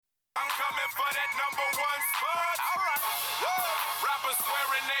coming for that number one spot. All right. Woo. Rappers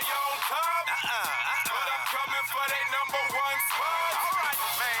swearing they on top. But I'm coming for that number one spot. All right,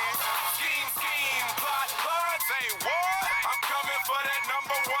 man. Scheme, plot. Say what? I'm coming for that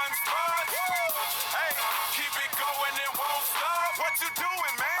number one spot. Woo. Hey, keep it going, it won't stop. What you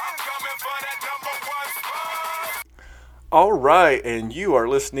doing, man? I'm coming for that number one spot. All right, and you are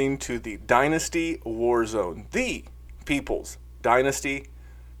listening to the Dynasty Warzone, the People's Dynasty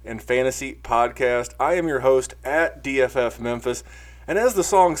and Fantasy Podcast. I am your host at DFF Memphis, and as the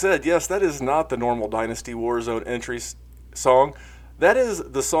song said, yes, that is not the normal Dynasty Warzone entry song. That is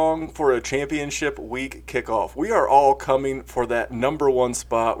the song for a championship week kickoff. We are all coming for that number one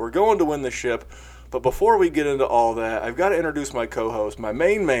spot. We're going to win the ship. But before we get into all that, I've got to introduce my co-host, my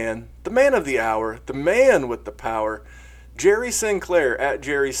main man, the man of the hour, the man with the power, Jerry Sinclair at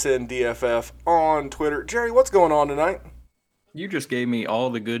JerrySinDFF on Twitter. Jerry, what's going on tonight? You just gave me all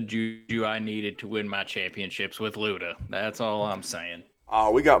the good juju I needed to win my championships with Luda. That's all I'm saying.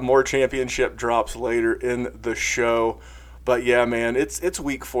 We got more championship drops later in the show. But yeah, man, it's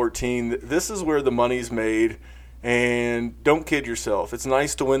week 14. This is where the money's made. And don't kid yourself. It's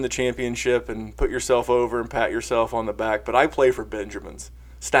nice to win the championship and put yourself over and pat yourself on the back. But I play for Benjamins.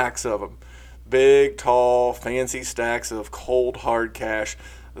 Stacks of them. Big, tall, fancy stacks of cold, hard cash.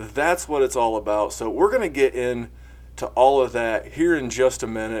 That's what it's all about. So we're going to get into all of that here in just a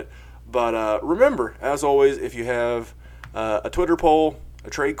minute. But remember, as always, if you have a Twitter poll, a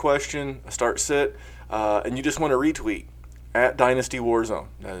trade question, a start-sit, and you just want to retweet at Dynasty Warzone.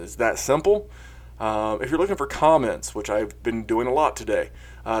 It's that simple. If you're looking for comments, which I've been doing a lot today,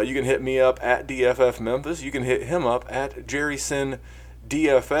 you can hit me up at DFF Memphis. You can hit him up at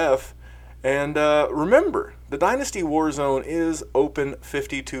JerrySinDFF. And remember, the Dynasty Warzone is open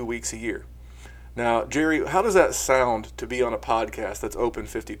 52 weeks a year. Now, Jerry, how does that sound to be on a podcast that's open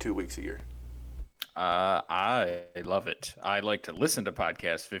 52 weeks a year? I love it. I like to listen to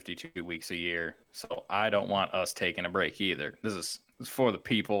podcasts 52 weeks a year, so I don't want us taking a break either. This is for the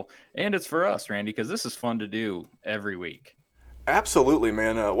people, and it's for us, Randy, because this is fun to do every week. Absolutely,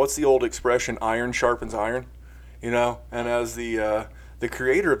 man. What's the old expression? Iron sharpens iron, you know? And as the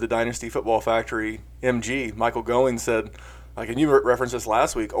creator of the Dynasty Football Factory, MG, Michael Goings, said, like, and you referenced this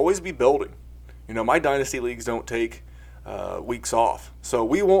last week, always be building. You know, my Dynasty leagues don't take weeks off. So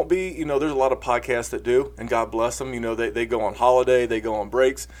we won't be, you know, there's a lot of podcasts that do, and God bless them. You know, they go on holiday, they go on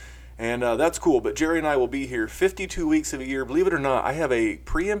breaks, and that's cool. But Jerry and I will be here 52 weeks of a year. Believe it or not, I have a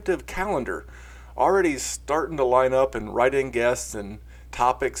preemptive calendar already starting to line up and write in guests and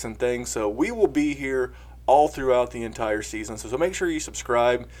topics and things. So we will be here all throughout the entire season. So make sure you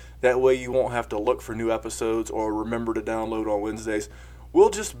subscribe. That way you won't have to look for new episodes or remember to download on Wednesdays. We'll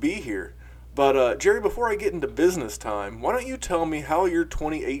just be here. But Jerry, before I get into business time, why don't you tell me how your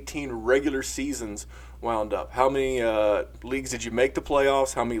 2018 regular seasons wound up? How many leagues did you make the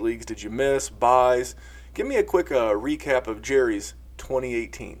playoffs? How many leagues did you miss? Buys? Give me a quick recap of Jerry's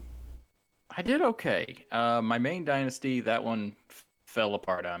 2018. I did okay. My main dynasty, that one fell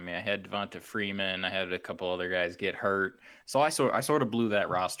apart on me. I had Devonta Freeman. I had a couple other guys get hurt. So I sort of blew that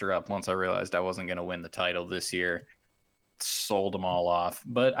roster up once I realized I wasn't going to win the title this year. Sold them all off,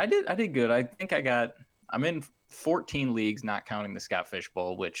 but I did good. I think I'm in 14 leagues, not counting the Scott Fish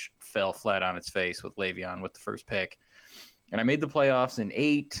Bowl, which fell flat on its face with Le'Veon with the first pick. And I made the playoffs in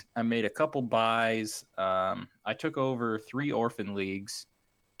 8. I made a couple buys. I took over 3 orphan leagues,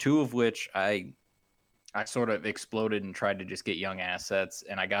 2 of which I sort of exploded and tried to just get young assets,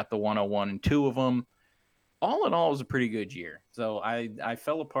 and I got the 101 in 2 of them. All in all, it was a pretty good year. So I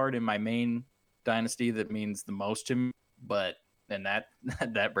fell apart in my main dynasty that means the most to me. And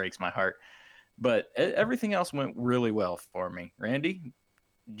that breaks my heart. But everything else went really well for me. Randy,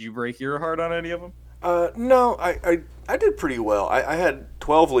 did you break your heart on any of them? No, I did pretty well. I had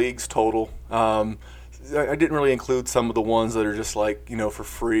 12 leagues total. I didn't really include some of the ones that are just like, you know, for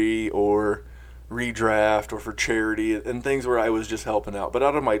free or redraft or for charity and things where I was just helping out. But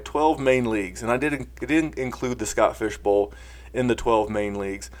out of my 12 main leagues, and I didn't include the Scott Fish Bowl in the 12 main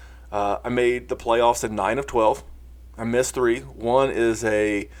leagues, I made the playoffs in 9 of 12. I missed 3. One is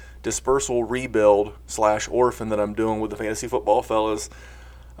a dispersal rebuild / orphan that I'm doing with the Fantasy Football Fellas.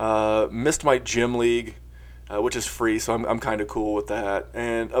 Missed my gym league, which is free, so I'm kind of cool with that.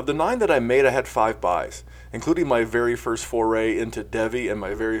 And of the 9 that I made, I had 5 buys, including my very first foray into Devi and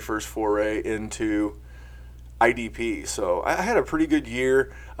my very first foray into IDP. So I had a pretty good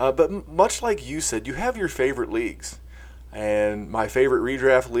year, but much like you said, you have your favorite leagues. And my favorite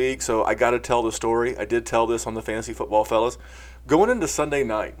redraft league, so I got to tell the story. I did tell this on the Fantasy Football Fellas. Going into Sunday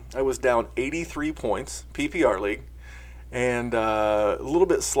night, I was down 83 points, PPR league, and a little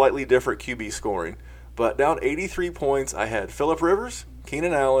bit slightly different QB scoring. But down 83 points, I had Phillip Rivers,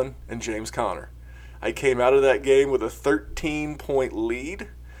 Keenan Allen, and James Conner. I came out of that game with a 13-point lead,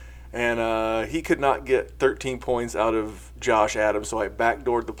 and he could not get 13 points out of Josh Adams, so I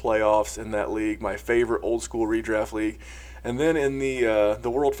backdoored the playoffs in that league, my favorite old-school redraft league. And then in the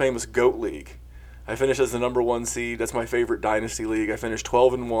world-famous GOAT League, I finished as the number 1 seed. That's my favorite dynasty league. I finished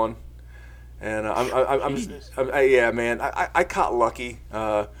 12-1, and yeah, man, I caught lucky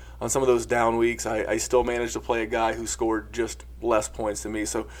on some of those down weeks. I still managed to play a guy who scored just less points than me.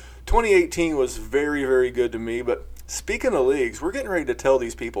 So 2018 was very, very good to me. But speaking of leagues, we're getting ready to tell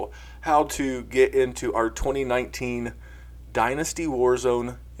these people how to get into our 2019 Dynasty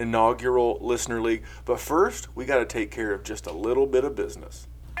Warzone inaugural listener league. But first, we got to take care of just a little bit of business.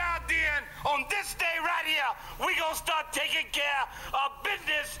 Now then, on this day right here, we gonna start taking care of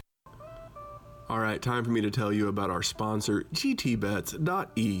business. All right, time for me to tell you about our sponsor,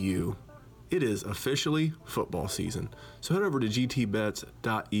 gtbets.eu. It is officially football season, so head over to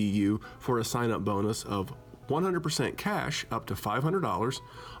gtbets.eu for a sign-up bonus of 100% cash up to $500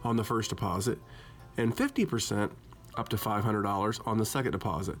 on the first deposit and 50% up to $500 on the second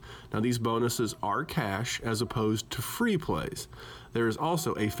deposit. Now, these bonuses are cash as opposed to free plays. There is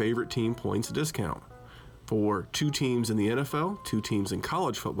also a favorite team points discount for 2 teams in the NFL, 2 teams in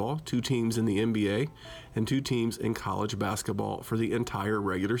college football, 2 teams in the NBA, and 2 teams in college basketball for the entire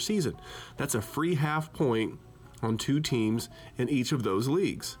regular season. That's a free half point on 2 teams in each of those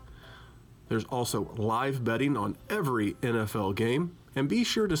leagues. There's also live betting on every NFL game. And be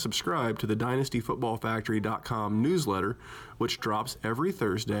sure to subscribe to the DynastyFootballFactory.com newsletter, which drops every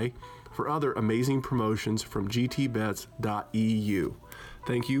Thursday, for other amazing promotions from gtbets.eu.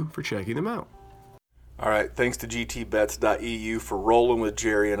 Thank you for checking them out. All right, thanks to gtbets.eu for rolling with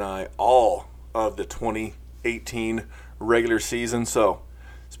Jerry and I all of the 2018 regular season. So,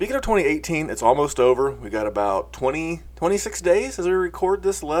 speaking of 2018, it's almost over. We got about 26 days as we record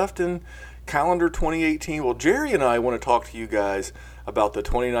this left in calendar 2018. Well, Jerry and I want to talk to you guys about the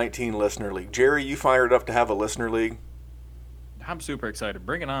 2019 Listener League. Jerry, you fired up to have a Listener League? I'm super excited.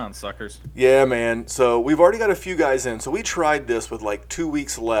 Bring it on, suckers. Yeah, man. So we've already got a few guys in. So we tried this with like 2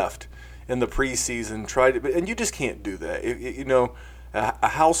 weeks left in the preseason. And you just can't do that. A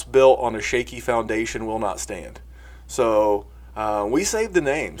house built on a shaky foundation will not stand. So we saved the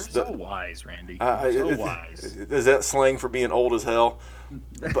names. You're so wise, Randy. So wise. Is that slang for being old as hell?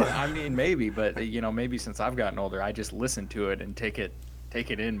 But, I mean, maybe, but maybe since I've gotten older, I just listen to it and take it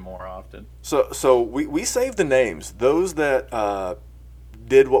in more often. So we saved the names. Those that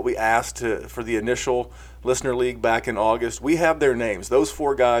did what we asked for the initial Listener League back in August, we have their names. Those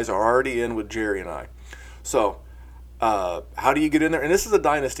 4 guys are already in with Jerry and I. So how do you get in there? And this is a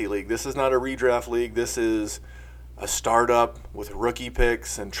dynasty league. This is not a redraft league. This is a startup with rookie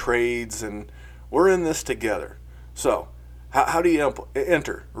picks and trades, and we're in this together. So how do you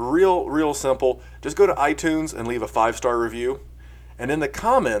enter? Real simple. Just go to iTunes and leave a 5-star review. And in the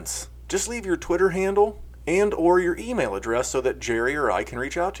comments, just leave your Twitter handle and or your email address so that Jerry or I can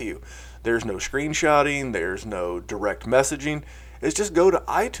reach out to you. There's no screenshotting. There's no direct messaging. It's just go to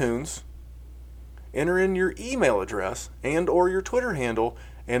iTunes, enter in your email address and or your Twitter handle,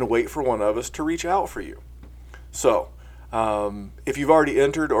 and wait for one of us to reach out for you. So if you've already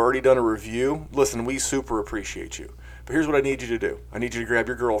entered or already done a review, listen, we super appreciate you. But here's what I need you to do. I need you to grab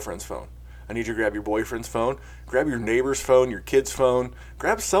your girlfriend's phone. I need you to grab your boyfriend's phone. Grab your neighbor's phone, your kid's phone.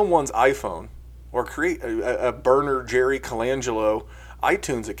 Grab someone's iPhone. Or create a burner Jerry Colangelo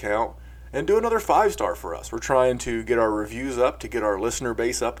iTunes account and do another 5-star for us. We're trying to get our reviews up, to get our listener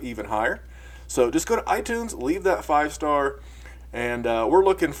base up even higher. So just go to iTunes, leave that 5-star, and we're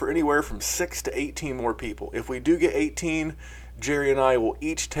looking for anywhere from 6 to 18 more people. If we do get 18, Jerry and I will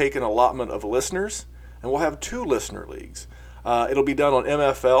each take an allotment of listeners, and we'll have 2 listener leagues. It'll be done on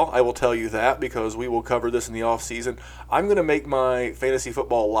MFL, I will tell you that, because we will cover this in the off season. I'm going to make my fantasy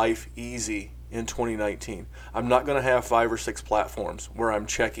football life easy in 2019. I'm not going to have 5 or 6 platforms where I'm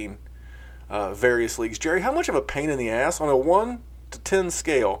checking various leagues. Jerry, how much of a pain in the ass on a 1 to 10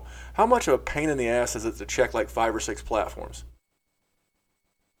 scale, how much of a pain in the ass is it to check like 5 or 6 platforms?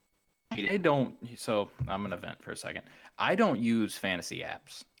 So I'm going to vent for a second. I don't use fantasy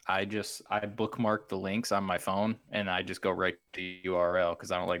apps. I bookmark the links on my phone and I just go right to the URL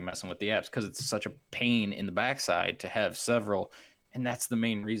because I don't like messing with the apps because it's such a pain in the backside to have several, and that's the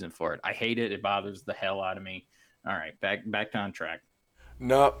main reason for it. I hate it. It bothers the hell out of me. All right, back on track.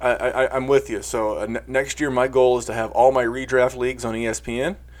 No, I'm with you. So next year my goal is to have all my redraft leagues on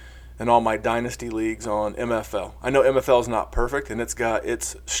ESPN and all my dynasty leagues on MFL. I know MFL is not perfect and it's got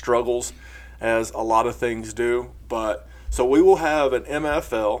its struggles as a lot of things do, but So we will have an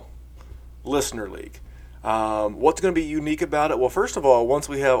MFL listener league. What's going to be unique about it? Well, first of all, once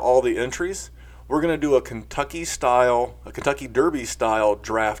we have all the entries, we're going to do a Kentucky Derby style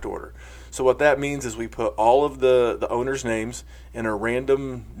draft order. So what that means is we put all of the owners' names in a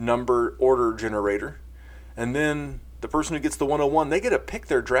random number order generator, and then the person who gets the 101, they get to pick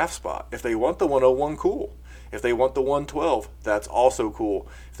their draft spot. If they want the 101, cool. If they want the 112, that's also cool.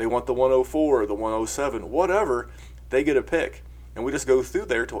 If they want the 104 or the 107, whatever, they get a pick. And we just go through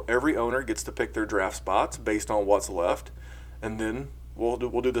there till every owner gets to pick their draft spots based on what's left, and then we'll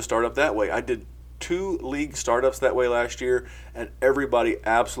do the startup that way. I did 2 league startups that way last year, and everybody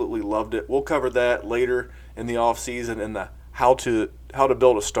absolutely loved it. We'll cover that later in the off season and the how to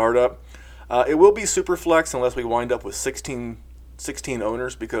build a startup. It will be super flex unless we wind up with 16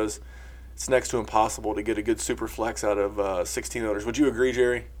 owners, because it's next to impossible to get a good super flex out of 16 owners. Would you agree,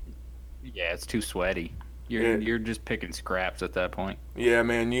 Jerry? Yeah, it's too sweaty. You're just picking scraps at that point. Yeah,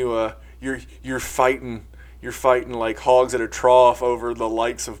 man, you're fighting like hogs at a trough over the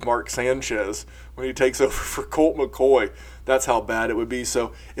likes of Mark Sanchez when he takes over for Colt McCoy. That's how bad it would be.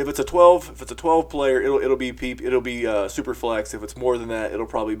 So if it's a 12 player, it'll be super flex. If it's more than that, it'll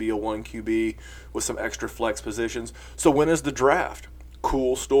probably be a 1 QB with some extra flex positions. So when is the draft?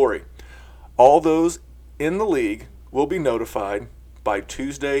 Cool story. All those in the league will be notified by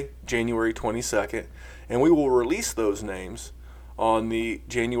Tuesday, January 22nd, and we will release those names on the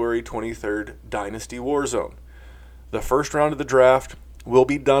January 23rd Dynasty Warzone. The first round of the draft will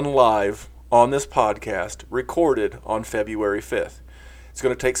be done live on this podcast, recorded on February 5th. It's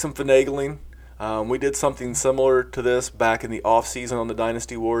going to take some finagling. We did something similar to this back in the off-season on the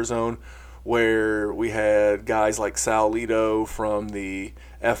Dynasty Warzone, where we had guys like Sal Lito from the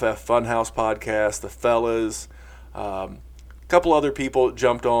FF Funhouse podcast, the Fellas, a couple other people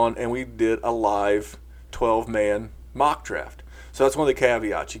jumped on, and we did a live 12-man mock draft. So that's one of the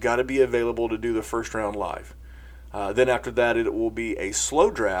caveats. You got to be available to do the first round live. Then after that, it will be a slow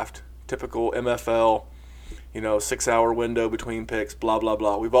draft, typical MFL, 6-hour window between picks, blah, blah,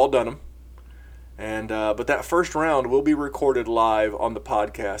 blah. We've all done them. And but that first round will be recorded live on the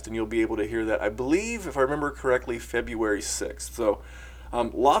podcast, and you'll be able to hear that, I believe, if I remember correctly, February 6th. So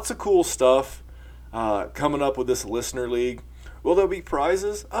lots of cool stuff coming up with this listener league. Will there be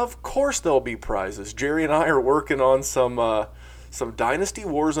prizes? Of course there'll be prizes. Jerry and I are working on some Dynasty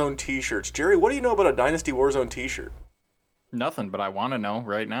Warzone t-shirts. Jerry, what do you know about a Dynasty Warzone t-shirt? Nothing, but I want to know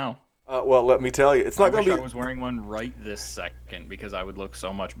right now. Well, let me tell you, it's not going to be. I was wearing one right this second because I would look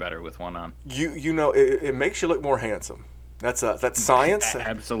so much better with one on. It makes you look more handsome. That's science.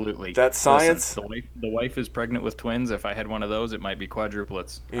 Absolutely. That's science. Listen, the wife is pregnant with twins. If I had one of those, it might be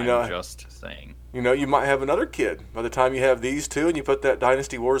quadruplets. I'm just saying. You might have another kid by the time you have these two, and you put that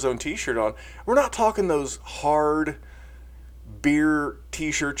Dynasty Warzone t-shirt on. We're not talking those hard beer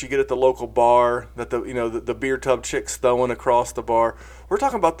t-shirts you get at the local bar that the beer tub chicks throwing across the bar. We're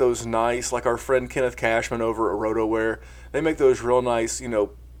talking about those nice, like our friend Kenneth Cashman over at RotoWear. They make those real nice,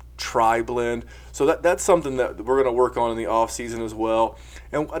 tri-blend. So that's something that we're going to work on in the off season as well.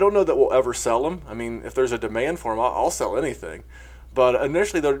 And I don't know that we'll ever sell them. I mean, if there's a demand for them, I'll sell anything. But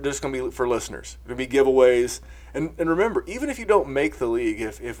initially, they're just going to be for listeners. They're going to be giveaways. And remember, even if you don't make the league,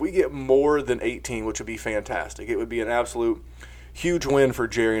 if we get more than 18, which would be fantastic, it would be an absolute huge win for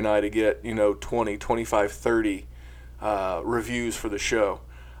Jerry and I to get, 20, 25, 30 reviews for the show.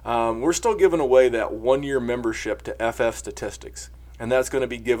 We're still giving away that 1-year membership to FF Statistics. And that's going to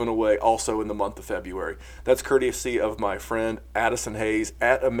be given away also in the month of February. That's courtesy of my friend Addison Hayes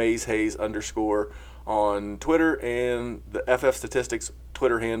at AmazeHayes_ on Twitter, and the FF Statistics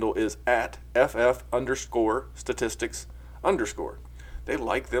Twitter handle is at FF_statistics_. They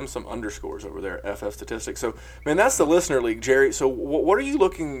like them some underscores over there, FF Statistics. So, man, that's the Listener League, Jerry. So what are you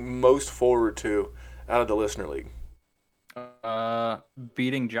looking most forward to out of the Listener League?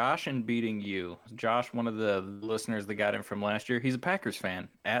 Beating Josh and beating you. Josh, one of the listeners that got him from last year, he's a Packers fan,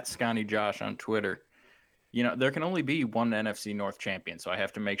 at Scotty Josh on Twitter. There can only be one NFC North champion, so I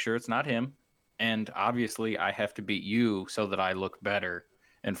have to make sure it's not him. And obviously, I have to beat you so that I look better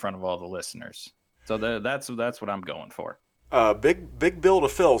in front of all the listeners. So that's what I'm going for. Big bill to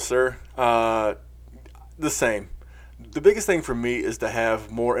fill, sir. The same. The biggest thing for me is to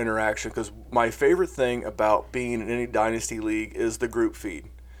have more interaction, because my favorite thing about being in any Dynasty League is the group feed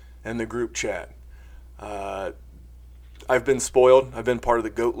and the group chat. I've been spoiled. I've been part of the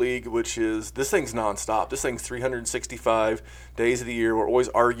GOAT League, which is, this thing's nonstop. This thing's 365 days of the year. We're always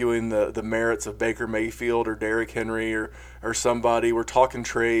arguing the merits of Baker Mayfield or Derrick Henry or somebody. We're talking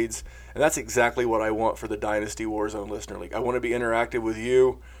trades, and that's exactly what I want for the Dynasty Warzone Listener League. I want to be interactive with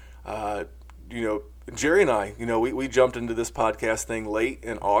you. Jerry and I, we jumped into this podcast thing late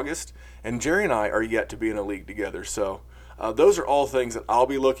in August, and Jerry and I are yet to be in a league together. So those are all things that I'll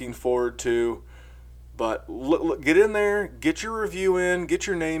be looking forward to. But get in there, get your review in, get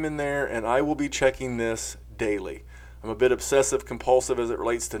your name in there, and I will be checking this daily. I'm a bit obsessive compulsive as it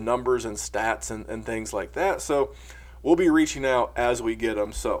relates to numbers and stats and things like that. So we'll be reaching out as we get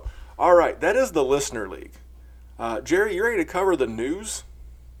them. So, all right, that is the Listener League. Jerry, you ready to cover the news?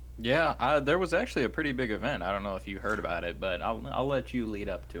 Yeah, there was actually a pretty big event. I don't know if you heard about it, but I'll let you lead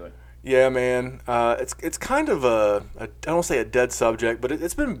up to it. Yeah, man. It's kind of I don't want to say a dead subject, but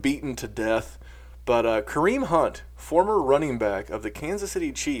it's been beaten to death. But Kareem Hunt, former running back of the Kansas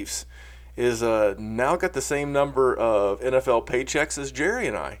City Chiefs, is now got the same number of NFL paychecks as Jerry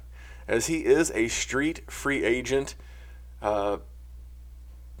and I, as he is a street free agent. It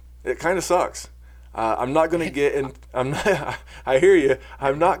kind of sucks. I'm not going to get in. I hear you.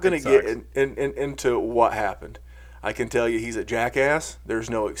 I'm not going to get into what happened. I can tell you he's a jackass. There's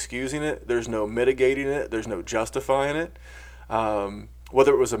no excusing it. There's no mitigating it. There's no justifying it.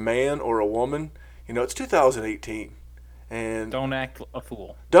 Whether it was a man or a woman, it's 2018. And don't act a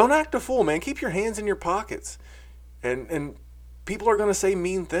fool. Don't act a fool, man. Keep your hands in your pockets. And people are going to say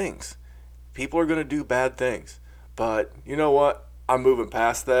mean things. People are going to do bad things. But you know what? I'm moving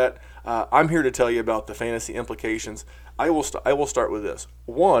past that. I'm here to tell you about the fantasy implications. I will start with this.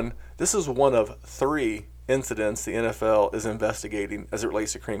 One, this is one of 3 incidents the NFL is investigating as it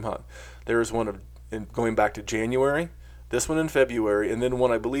relates to Kareem Hunt. There is one going back to January, this one in February, and then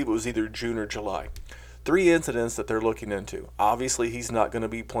one I believe it was either June or July. 3 incidents that they're looking into. Obviously, he's not going to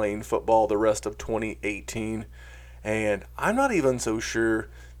be playing football the rest of 2018, and I'm not even so sure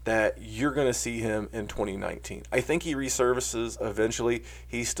that you're going to see him in 2019. I think he resurfaces eventually.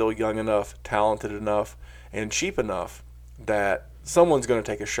 He's still young enough, talented enough, and cheap enough that someone's going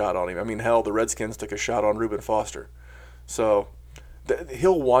to take a shot on him. I mean, hell, the Redskins took a shot on Reuben Foster. So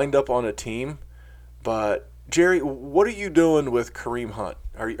he'll wind up on a team. But, Jerry, what are you doing with Kareem Hunt?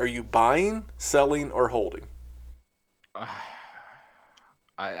 Are you buying, selling, or holding?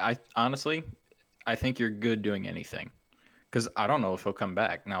 I honestly, I think you're good doing anything. Because I don't know if he'll come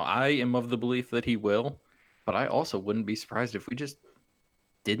back. Now, I am of the belief that he will, but I also wouldn't be surprised if we just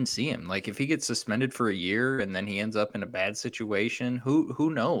didn't see him. Like, if he gets suspended for a year and then he ends up in a bad situation, who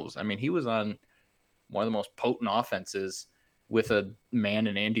knows? I mean, he was on one of the most potent offenses with a man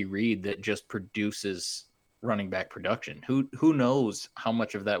in Andy Reid that just produces running back production. Who knows how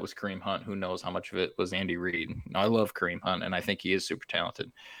much of that was Kareem Hunt? Who knows how much of it was Andy Reid? I love Kareem Hunt, and I think he is super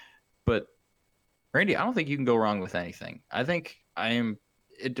talented. But Randy, I don't think you can go wrong with anything. I think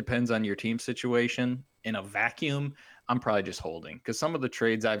it depends on your team situation. In a vacuum, I'm probably just holding, because some of the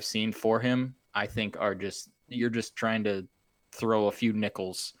trades I've seen for him, I think you're just trying to throw a few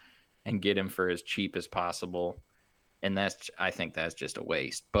nickels and get him for as cheap as possible. And I think that's just a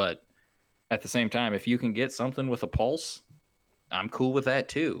waste. But at the same time, if you can get something with a pulse, I'm cool with that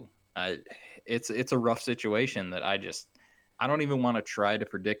too. It's a rough situation that I don't even want to try to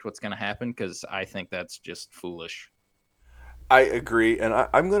predict what's going to happen, because I think that's just foolish. I agree, and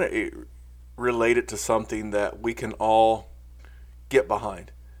I'm going to relate it to something that we can all get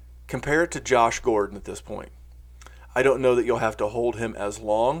behind. Compare it to Josh Gordon at this point. I don't know that you'll have to hold him as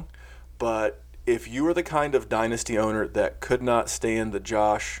long, but if you are the kind of dynasty owner that could not stand the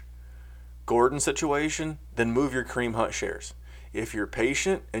Josh Gordon situation, then move your Kareem Hunt shares. If you're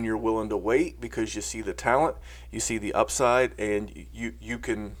patient and you're willing to wait because you see the talent, you see the upside, and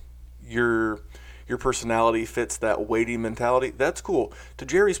your personality fits that waiting mentality, that's cool. To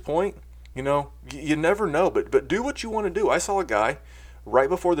Jerry's point, you never know, but do what you want to do. I saw a guy right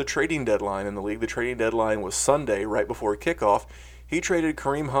before the trading deadline in the league. The trading deadline was Sunday, right before kickoff. He traded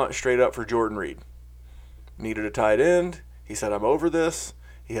Kareem Hunt straight up for Jordan Reed. Needed a tight end. He said, I'm over this.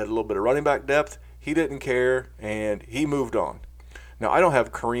 He had a little bit of running back depth. He didn't care, and he moved on. Now, I don't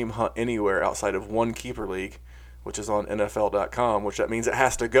have Kareem Hunt anywhere outside of one keeper league, which is on NFL.com, which that means it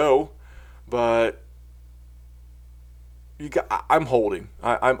has to go. But I'm holding.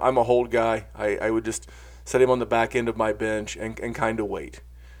 I'm a hold guy. I would just set him on the back end of my bench and kind of wait,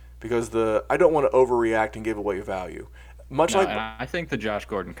 because I don't want to overreact and give away value. I think the Josh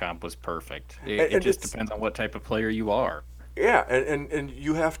Gordon comp was perfect. It just depends on what type of player you are. Yeah, and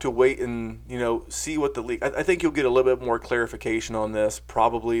you have to wait and see what the league. I think you'll get a little bit more clarification on this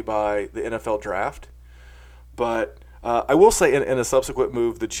probably by the NFL draft. But I will say, in a subsequent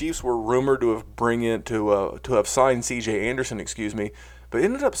move, the Chiefs were rumored to have signed C.J. Anderson, but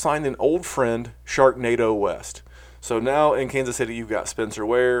ended up signing an old friend, Sharknado West. So now in Kansas City, you've got Spencer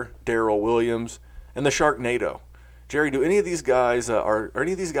Ware, Darrell Williams, and the Sharknado. Jerry, do any of these guys are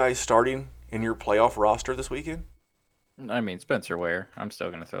any of these guys starting in your playoff roster this weekend? I mean, Spencer Ware. I'm still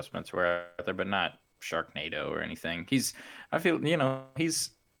going to throw Spencer Ware out there, but not Sharknado or anything. I feel,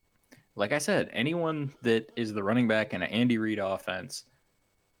 he's, like I said, anyone that is the running back in an Andy Reid offense,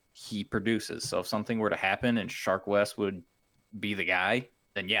 he produces. So if something were to happen and Shark West would be the guy,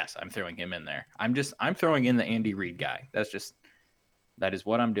 then yes, I'm throwing him in there. I'm throwing in the Andy Reid guy. That is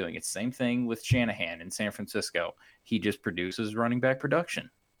what I'm doing. It's the same thing with Shanahan in San Francisco. He just produces running back production.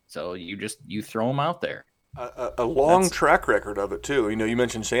 So you throw him out there. A long track record of it, too. You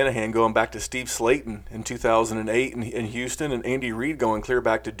mentioned Shanahan going back to Steve Slayton in 2008 in Houston, and Andy Reid going clear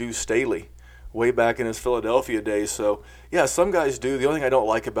back to Deuce Staley way back in his Philadelphia days. So, yeah, some guys do. The only thing I don't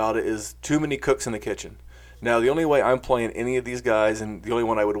like about it is too many cooks in the kitchen. Now, the only way I'm playing any of these guys, and the only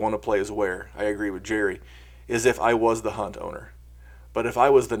one I would want to play is Ware, I agree with Jerry, is if I was the Hunt owner. But if I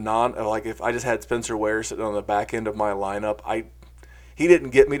was the if I just had Spencer Ware sitting on the back end of my lineup, he didn't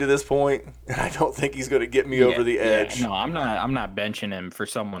get me to this point, and I don't think he's going to get me over the edge. Yeah, no, I'm not benching him for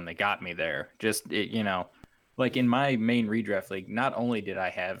someone that got me there. Just like in my main redraft league, not only did I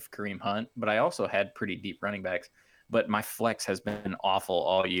have Kareem Hunt, but I also had pretty deep running backs. But my flex has been awful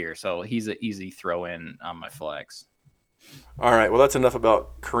all year, so he's an easy throw in on my flex. All right, well, that's enough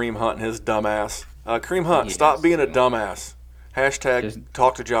about Kareem Hunt and his dumbass. Kareem Hunt, stop being a dumbass. Hashtag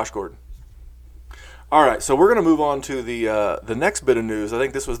talk to Josh Gordon. All right, so we're going to move on to the next bit of news. I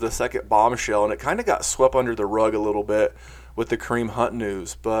think this was the second bombshell, and it kind of got swept under the rug a little bit with the Kareem Hunt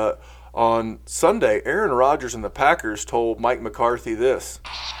news. But on Sunday, Aaron Rodgers and the Packers told Mike McCarthy this.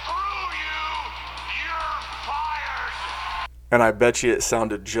 Screw you! You're fired! And I bet you it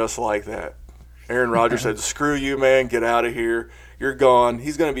sounded just like that. Aaron Rodgers said, screw you, man, get out of here. You're gone.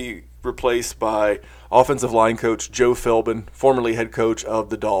 He's going to be replaced by offensive line coach Joe Philbin, formerly head coach of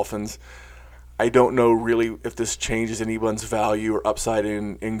the Dolphins. I don't know really if this changes anyone's value or upside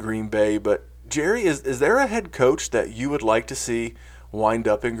in Green Bay, but Jerry, is there a head coach that you would like to see wind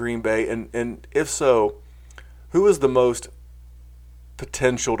up in Green Bay? And if so, who is the most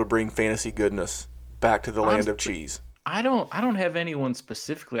potential to bring fantasy goodness back to the land of cheese? I don't have anyone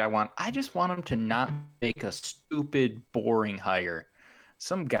specifically I want. I just want them to not make a stupid, boring hire.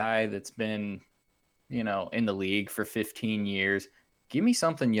 Some guy that's been, in the league for 15 years. Give me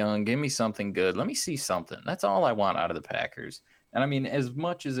something young. Give me something good. Let me see something. That's all I want out of the Packers. And I mean, as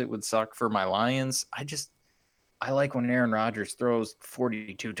much as it would suck for my Lions, I like when Aaron Rodgers throws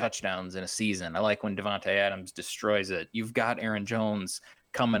 42 touchdowns in a season. I like when Devontae Adams destroys it. You've got Aaron Jones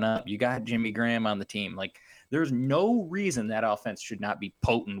coming up. You got Jimmy Graham on the team. Like, there's no reason that offense should not be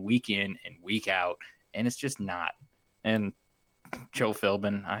potent week in and week out. And it's just not. And Joe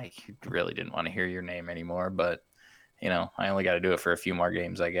Philbin, I really didn't want to hear your name anymore, but I only got to do it for a few more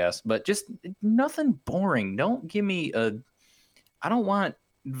games, I guess. But just nothing boring. Don't give me I don't want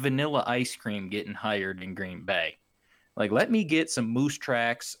vanilla ice cream getting hired in Green Bay. Like, let me get some Moose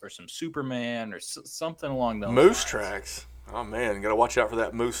Tracks or some Superman or something along those lines. Moose Tracks? Oh, man, got to watch out for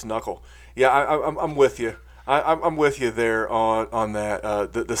that moose knuckle. Yeah, I'm with you. I'm with you there on that.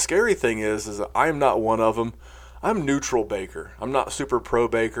 The scary thing is I'm not one of them. I'm neutral Baker. I'm not super pro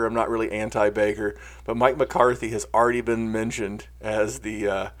Baker. I'm not really anti-Baker. But Mike McCarthy has already been mentioned as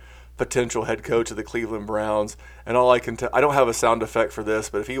the potential head coach of the Cleveland Browns. And all I can tell, I don't have a sound effect for this,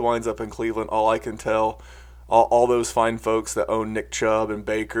 but if he winds up in Cleveland, all I can tell, all those fine folks that own Nick Chubb and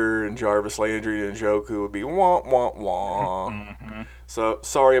Baker and Jarvis Landry and Njoku would be wah, wah, wah. So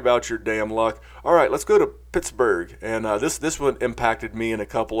sorry about your damn luck. All right, let's go to Pittsburgh. And this one impacted me in a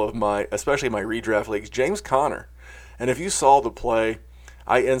couple of especially my redraft leagues. James Conner. And if you saw the play,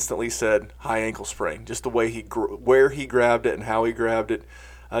 I instantly said high ankle sprain. Just the way where he grabbed it and how he grabbed it.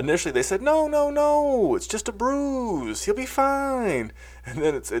 Initially, they said, no, it's just a bruise. He'll be fine. And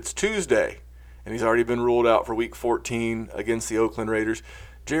then it's Tuesday, and he's already been ruled out for Week 14 against the Oakland Raiders.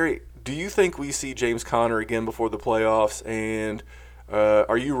 Jerry, do you think we see James Conner again before the playoffs? And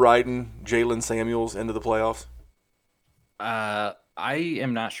are you riding Jalen Samuels into the playoffs? I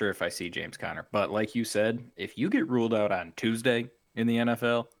am not sure if I see James Conner, but like you said, if you get ruled out on Tuesday in the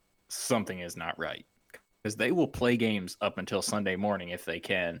NFL, something is not right. Because they will play games up until Sunday morning if they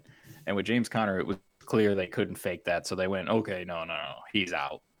can. And with James Conner, it was clear they couldn't fake that. So they went, okay, no, he's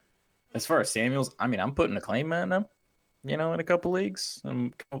out. As far as Samuels, I mean, I'm putting a claim on him, in a couple leagues.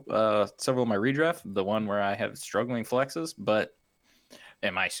 Several of my redraft, the one where I have struggling flexes. But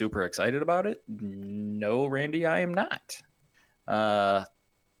am I super excited about it? No, Randy, I am not.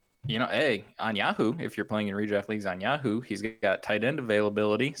 Hey, on Yahoo, if you're playing in redraft leagues on Yahoo, he's got tight end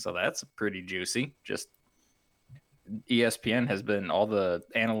availability. So that's pretty juicy. Just ESPN has been all the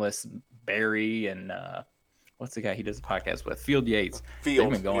analysts, Barry and what's the guy he does the podcast with? Field Yates. They've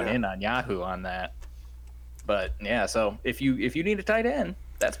Fields, been going yeah. in on Yahoo on that. But yeah, so if you need a tight end,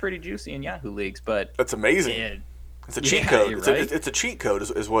 that's pretty juicy in Yahoo leagues. But That's amazing. yeah, It's a cheat Yeah, code. you're It's, right. it's a cheat code,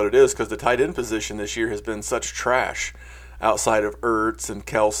 is what it is, because the tight end position this year has been such trash outside of Ertz and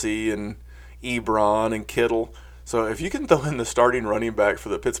Kelsey and Ebron and Kittle. So if you can throw in the starting running back for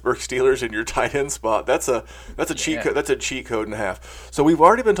the Pittsburgh Steelers in your tight end spot, that's a cheat Yeah. code. That's a cheat code and a half. So we've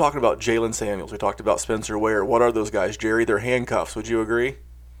already been talking about Jalen Samuels. We talked about Spencer Ware. What are those guys, Jerry? They're handcuffs. Would you agree?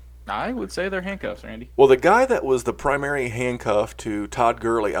 I would say they're handcuffs, Randy. Well, the guy that was the primary handcuff to Todd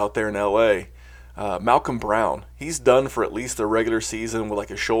Gurley out there in L.A., Malcolm Brown, he's done for at least the regular season with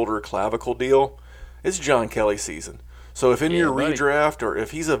like a shoulder clavicle deal. It's John Kelly's season. So if in your buddy. redraft or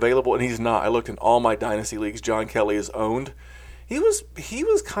if he's available, and he's not, I looked in all my dynasty leagues, John Kelly is owned. He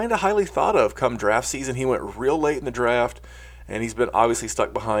was kind of highly thought of come draft season. He went real late in the draft, and he's been obviously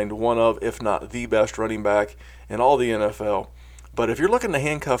stuck behind one of, if not the best running back in all the NFL. But if you're looking to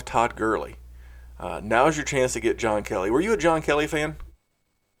handcuff Todd Gurley, now's your chance to get John Kelly. Were you a John Kelly fan?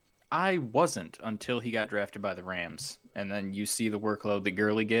 I wasn't until he got drafted by the Rams. And then you see the workload that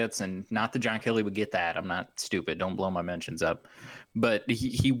Gurley gets, and not that John Kelly would get that. I'm not stupid. Don't blow my mentions up. But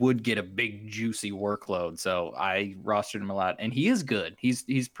he would get a big, juicy workload. So I rostered him a lot. And he is good.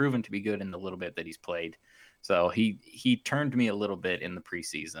 He's proven to be good in the little bit that he's played. So he turned me a little bit in the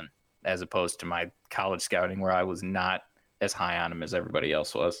preseason as opposed to my college scouting where I was not as high on him as everybody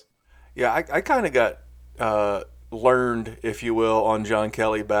else was. Yeah, I kind of got learned, if you will, on John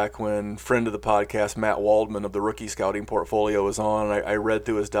Kelly back when friend of the podcast, Matt Waldman of the Rookie Scouting Portfolio was on. I read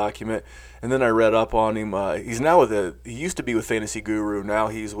through his document, and then I read up on him. He's now he used to be with Fantasy Guru. Now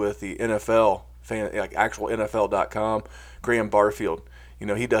he's with the NFL, like actual NFL.com, Graham Barfield. You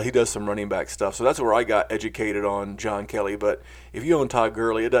know, he does some running back stuff. So that's where I got educated on John Kelly. But if you own Todd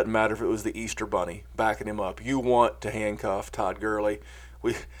Gurley, it doesn't matter if it was the Easter Bunny backing him up. You want to handcuff Todd Gurley.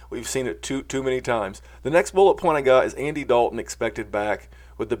 We've seen it too many times. The next bullet point I got is Andy Dalton expected back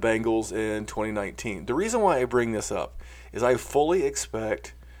with the Bengals in 2019. The reason why I bring this up is I fully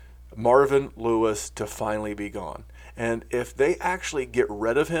expect Marvin Lewis to finally be gone. And if they actually get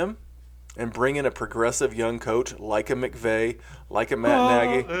rid of him and bring in a progressive young coach like a McVay, like a Matt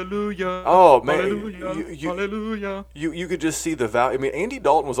Nagy. Hallelujah. Oh, man. Hallelujah. Hallelujah. You could just see the value. I mean, Andy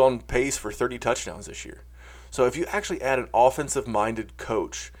Dalton was on pace for 30 touchdowns this year. So if you actually add an offensive-minded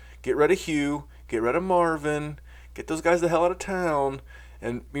coach, get rid of Hugh, get rid of Marvin, get those guys the hell out of town,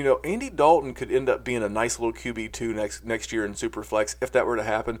 and, you know, Andy Dalton could end up being a nice little QB2 next year in Superflex if that were to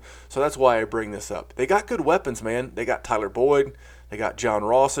happen. So that's why I bring this up. They got good weapons, man. They got Tyler Boyd. They got John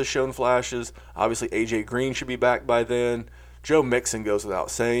Ross has shown flashes. Obviously, A.J. Green should be back by then. Joe Mixon goes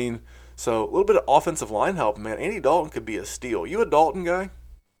without saying. So a little bit of offensive line help, man. Andy Dalton could be a steal. You a Dalton guy?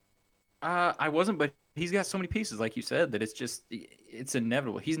 I wasn't, but he's got so many pieces, like you said, that it's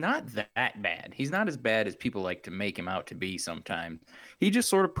inevitable. He's not that bad. He's not as bad as people like to make him out to be sometimes. He just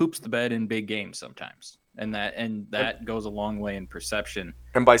sort of poops the bed in big games sometimes. And that goes a long way in perception.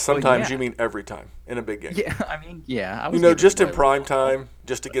 And by sometimes yeah. you mean every time in a big game. Yeah, I mean, yeah. I was You know, giving just him in a- prime time,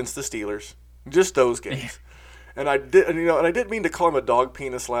 just against the Steelers, just those games. And I didn't mean to call him a dog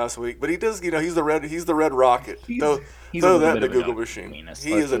penis last week, but he does. You know, he's the red rocket. He's Throw a that little in bit the of a Google dog machine. penis.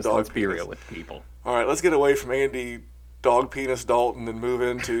 He is a dog Let's be penis. real with people. All right, let's get away from Andy dog penis Dalton and move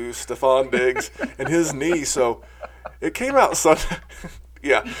into Stephon Diggs and his knee. So it came out Sunday.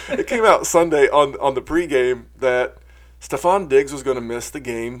 Yeah, it came out Sunday on the pregame that Stephon Diggs was going to miss the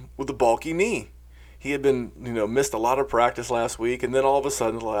game with a bulky knee. He had been, missed a lot of practice last week, and then all of a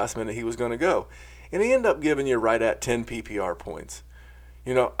sudden, at the last minute, he was going to go. And he ended up giving you right at 10 PPR points.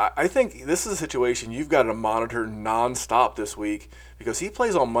 I think this is a situation you've got to monitor nonstop this week because he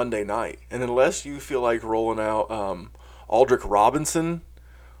plays on Monday night. And unless you feel like rolling out Aldrick Robinson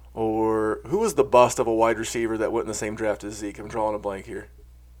or who was the bust of a wide receiver that went in the same draft as Zeke? I'm drawing a blank here.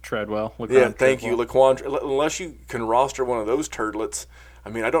 Treadwell. Yeah, thank you, Laquan. Unless you can roster one of those turdlets, I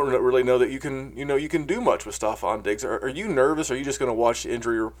mean, I don't really know that you can do much with Stephon Diggs. Are you nervous? Or are you just going to watch the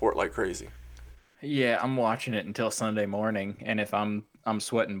injury report like crazy? Yeah, I'm watching it until Sunday morning, and if I'm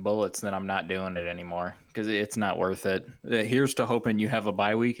sweating bullets, then I'm not doing it anymore because it's not worth it. Here's to hoping you have a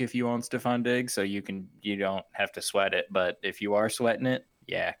bye week if you own Stephon Diggs, so you don't have to sweat it. But if you are sweating it,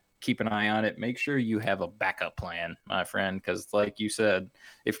 yeah, keep an eye on it. Make sure you have a backup plan, my friend, because like you said,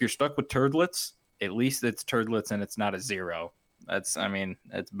 if you're stuck with turdlets, at least it's turdlets and it's not a zero. It's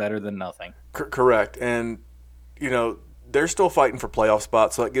better than nothing. Correct, and they're still fighting for playoff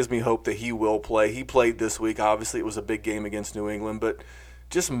spots, so that gives me hope that he will play. He played this week. Obviously, it was a big game against New England, but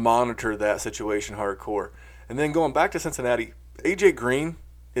just monitor that situation hardcore. And then going back to Cincinnati, A.J. Green,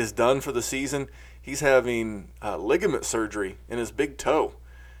 is done for the season. He's having ligament surgery in his big toe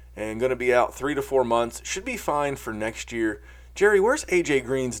and going to be out 3 to 4 months. Should be fine for next year. Jerry, where's A.J.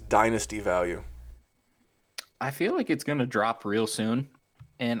 Green's dynasty value? I feel like it's going to drop real soon,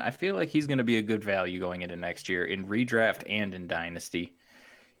 and I feel like he's going to be a good value going into next year in redraft and in dynasty.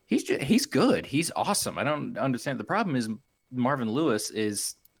 He's good. He's awesome. I don't understand. The problem is Marvin Lewis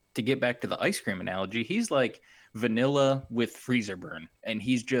is, to get back to the ice cream analogy, he's like vanilla with freezer burn, and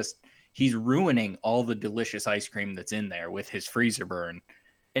he's ruining all the delicious ice cream that's in there with his freezer burn.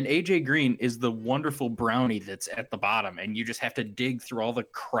 And AJ Green is the wonderful brownie that's at the bottom, and you just have to dig through all the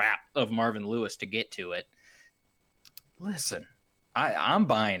crap of Marvin Lewis to get to it. Listen, I'm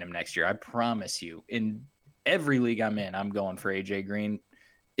buying him next year. I promise you. In every league I'm in, I'm going for AJ Green,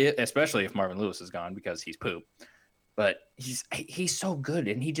 especially if Marvin Lewis is gone, because he's poop. But he's so good,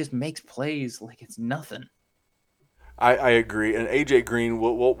 and he just makes plays like it's nothing. I agree, and A.J. Green,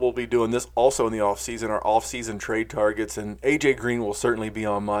 we'll be doing this also in the offseason, our offseason trade targets, and A.J. Green will certainly be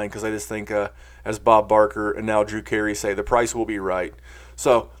on mine because I just think, as Bob Barker and now Drew Carey say, the price will be right.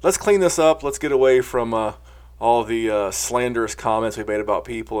 So let's clean this up. Let's get away from all the slanderous comments we made about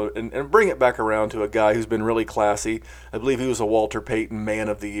people and bring it back around to a guy who's been really classy. I believe he was a Walter Payton Man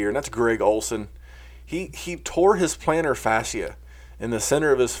of the Year, and that's Greg Olsen. He tore his plantar fascia in the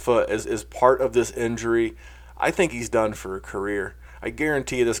center of his foot as part of this injury. I think he's done for a career. I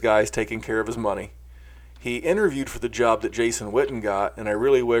guarantee you this guy's taking care of his money. He interviewed for the job that Jason Witten got, and I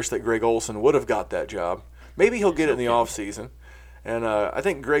really wish that Greg Olsen would have got that job. Maybe he'll get it in the offseason. And I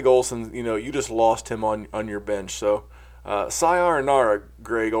think Greg Olsen, you just lost him on your bench. So, sayonara,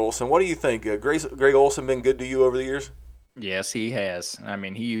 Greg Olsen. What do you think? Greg Olsen been good to you over the years? Yes, he has. I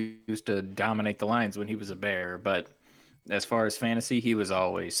mean, he used to dominate the lines when he was a Bear, but as far as fantasy, he was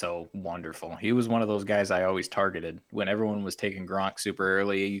always so wonderful. He was one of those guys I always targeted. When everyone was taking Gronk super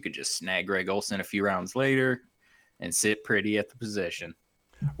early, you could just snag Greg Olsen a few rounds later and sit pretty at the position.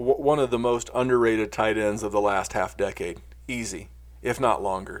 One of the most underrated tight ends of the last half decade. Easy, if not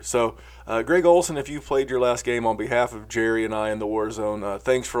longer. So, Greg Olsen, if you played your last game on behalf of Jerry and I in the War Zone,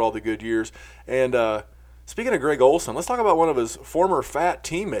 thanks for all the good years. And speaking of Greg Olsen, let's talk about one of his former fat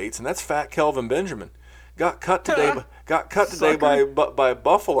teammates, and that's Fat Kelvin Benjamin. Got cut today by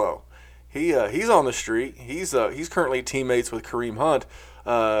Buffalo. He's on the street. He's currently teammates with Kareem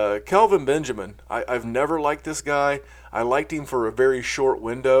Hunt. Kelvin Benjamin. I've never liked this guy. I liked him for a very short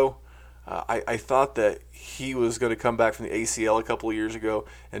window. I thought that he was going to come back from the ACL a couple of years ago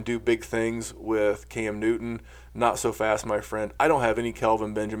and do big things with Cam Newton. Not so fast, my friend. I don't have any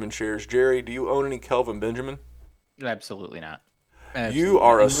Kelvin Benjamin shares. Jerry, do you own any Kelvin Benjamin? Absolutely not. You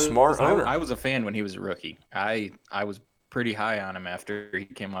are a smart owner. I was a fan when he was a rookie. I was pretty high on him after he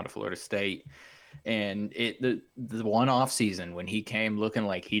came out of Florida State. And the one off season when he came looking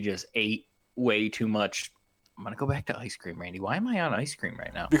like he just ate way too much. I'm going to go back to ice cream, Randy. Why am I on ice cream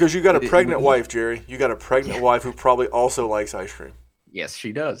right now? Because you got a pregnant wife, Jerry. You got a pregnant wife who probably also likes ice cream. Yes,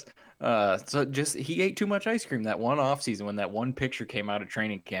 she does. So just he ate too much ice cream that one off season when that one picture came out of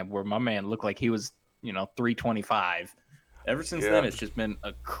training camp where my man looked like he was, 325. Ever since then, it's just been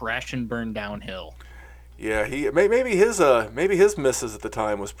a crash and burn downhill. Yeah, maybe his missus at the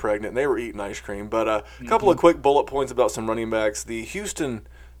time was pregnant and they were eating ice cream. But a couple of quick bullet points about some running backs. The Houston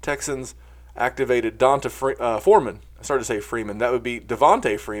Texans activated Donta Foreman. I started to say Freeman. That would be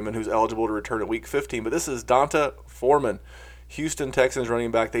Devontae Freeman, who's eligible to return at Week 15. But this is Donta Foreman, Houston Texans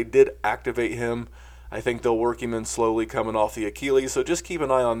running back. They did activate him. I think they'll work him in slowly coming off the Achilles. So just keep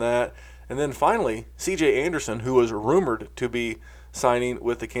an eye on that. And then finally, C.J. Anderson, who was rumored to be signing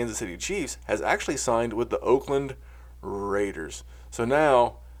with the Kansas City Chiefs, has actually signed with the Oakland Raiders. So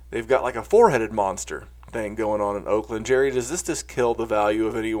now they've got like a four-headed monster thing going on in Oakland. Jerry, does this just kill the value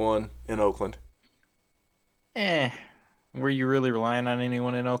of anyone in Oakland? Were you really relying on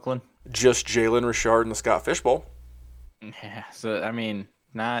anyone in Oakland? Just Jalen Richard and the Scott Fish Bowl. Yeah, so, I mean,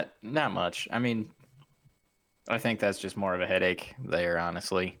 not much. I mean, I think that's just more of a headache there,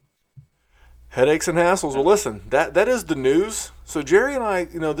 honestly. Headaches and hassles. Well, listen, that is the news. So Jerry and I,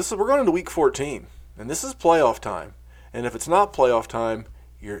 we're going into Week 14, and this is playoff time. And if it's not playoff time,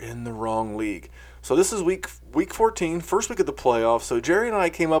 you're in the wrong league. So this is week 14, first week of the playoffs. So Jerry and I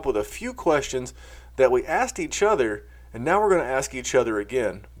came up with a few questions that we asked each other, and now we're going to ask each other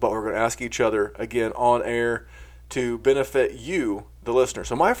again. But we're going to ask each other again on air to benefit you, the listener.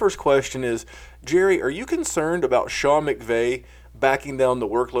 So my first question is, Jerry, are you concerned about Sean McVay backing down the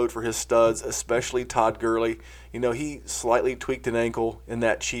workload for his studs, especially Todd Gurley? He slightly tweaked an ankle in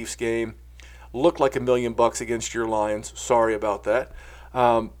that Chiefs game. Looked like $1 million against your Lions. Sorry about that.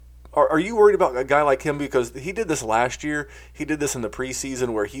 Are you worried about a guy like him? Because he did this last year. He did this in the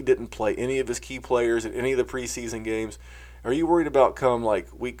preseason where he didn't play any of his key players in any of the preseason games. Are you worried about come like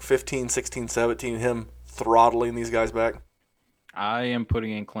week 15, 16, 17, him throttling these guys back? I am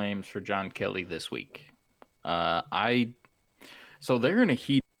putting in claims for John Kelly this week. So they're in a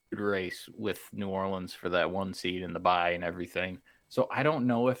heated race with New Orleans for that 1 seed in the bye and everything. So I don't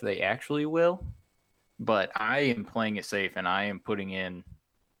know if they actually will, but I am playing it safe and I am putting in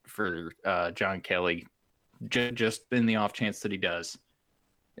for John Kelly just in the off chance that he does.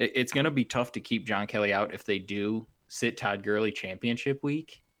 It's going to be tough to keep John Kelly out if they do sit Todd Gurley championship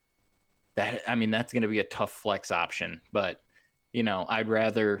week. That's going to be a tough flex option, but I'd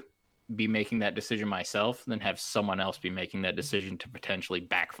rather be making that decision myself than have someone else be making that decision to potentially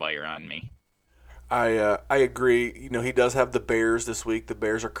backfire on me. I agree. He does have the Bears this week. The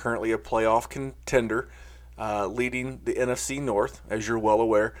Bears are currently a playoff contender, leading the NFC North, as you're well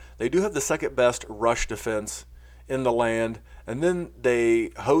aware. They do have the second best rush defense in the land, and then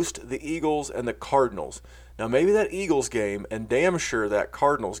they host the Eagles and the Cardinals. Now, maybe that Eagles game, and damn sure that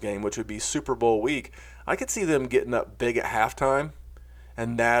Cardinals game, which would be Super Bowl week, I could see them getting up big at halftime,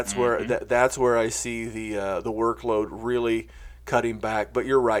 and that's where I see the workload really cutting back. But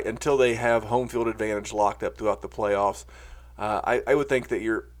you're right. Until they have home field advantage locked up throughout the playoffs, I would think that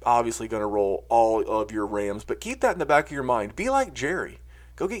you're obviously going to roll all of your Rams. But keep that in the back of your mind. Be like Jerry.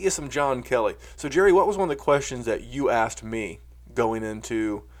 Go get you some John Kelly. So, Jerry, what was one of the questions that you asked me going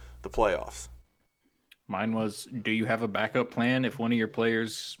into the playoffs? Mine was, do you have a backup plan if one of your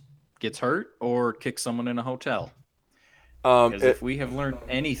players gets hurt or kicks someone in a hotel? Because if we have learned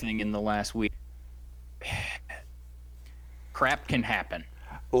anything in the last week, crap can happen.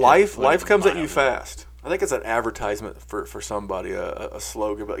 Life comes at you fast. I think it's an advertisement for somebody, a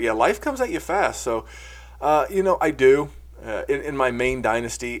slogan. But, yeah, life comes at you fast. So, I do. In my main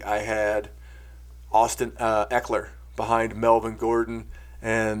dynasty, I had Austin Eckler behind Melvin Gordon,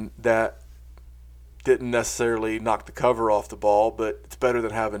 and that didn't necessarily knock the cover off the ball, but it's better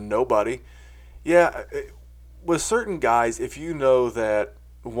than having nobody. Yeah, with certain guys, if you know that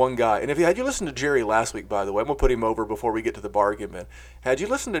one guy, and had you listened to Jerry last week, by the way, I'm going to put him over before we get to the bargain bin. Had you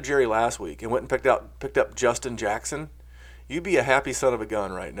listened to Jerry last week and went and picked up Justin Jackson, you'd be a happy son of a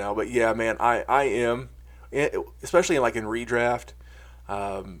gun right now. But yeah, man, I am, especially in redraft.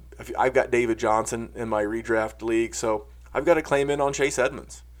 I've got David Johnson in my redraft league, so I've got to claim in on Chase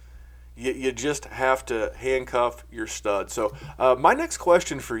Edmonds. You just have to handcuff your stud. So my next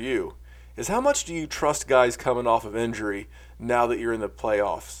question for you is, how much do you trust guys coming off of injury now that you're in the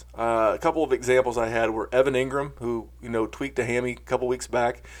playoffs? A couple of examples I had were Evan Ingram, who tweaked a hammy a couple weeks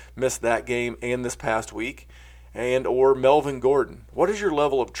back, missed that game and this past week, or Melvin Gordon. What is your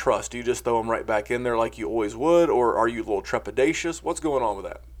level of trust? Do you just throw him right back in there like you always would, or are you a little trepidatious? What's going on with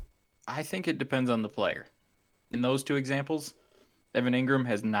that? I think it depends on the player. In those two examples, Evan Ingram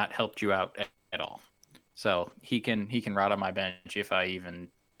has not helped you out at all. So he can rot on my bench if I even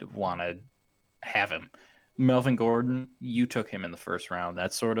want to have him. Melvin Gordon, you took him in the first round.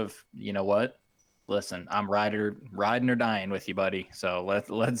 That's sort of, you know what? Listen, I'm riding or dying with you, buddy. So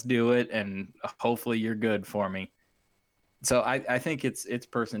let's do it, and hopefully you're good for me. So I think it's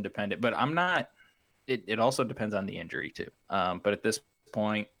person dependent, but I'm not. It also depends on the injury too. But at this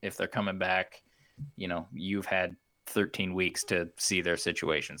point, if they're coming back, you've had 13 weeks to see their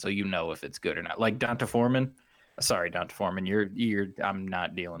situation, so if it's good or not. Like Donta Foreman, you're I'm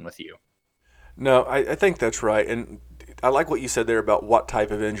not dealing with you. No, I think that's right, and I like what you said there about what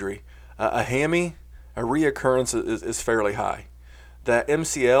type of injury. A hammy, a reoccurrence is fairly high. That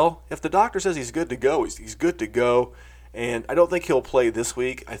MCL, if the doctor says he's good to go, he's good to go, and I don't think he'll play this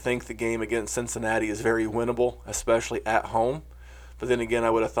week. I think the game against Cincinnati is very winnable, especially at home. But then again, I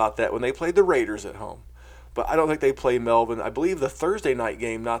would have thought that when they played the Raiders at home. But I don't think they play Melvin. I believe the Thursday night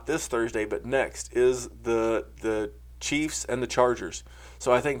game, not this Thursday, but next, is the Chiefs and the Chargers.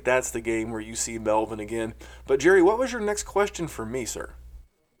 So I think that's the game where you see Melvin again. But, Jerry, what was your next question for me, sir?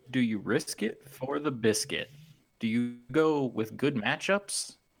 Do you risk it for the biscuit? Do you go with good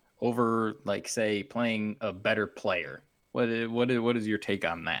matchups over, say, playing a better player? What is your take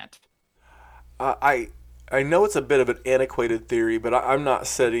on that? I know it's a bit of an antiquated theory, but I'm not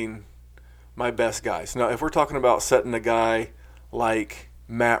setting my best guys. Now, if we're talking about setting a guy like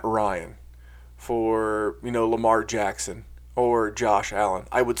Matt Ryan for, Lamar Jackson or Josh Allen,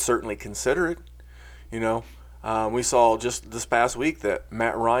 I would certainly consider it. We saw just this past week that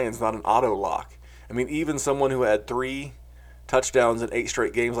Matt Ryan's not an auto lock. I mean, even someone who had 3 touchdowns in 8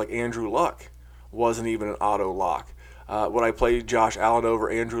 straight games like Andrew Luck wasn't even an auto lock. Would I play Josh Allen over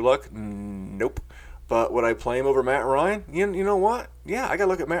Andrew Luck? Nope. But would I play him over Matt Ryan? You know what? Yeah, I got to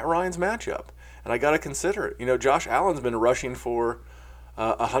look at Matt Ryan's matchup, and I got to consider it. You know, Josh Allen's been rushing for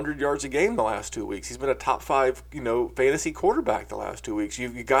 100 yards a game the last 2 weeks. He's been a top 5, fantasy quarterback the last 2 weeks.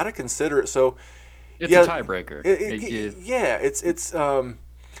 You got to consider it. So it's a tiebreaker. Yeah, it's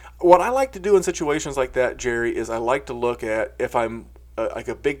what I like to do in situations like that, Jerry, is I like to look at if I'm like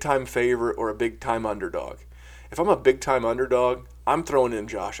a big time favorite or a big time underdog. If I'm a big time underdog, I'm throwing in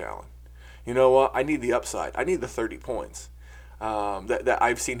Josh Allen. You know what? I need the upside. I need the 30 points that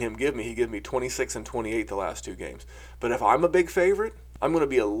I've seen him give me. He gave me 26 and 28 the last 2 games. But if I'm a big favorite, I'm going to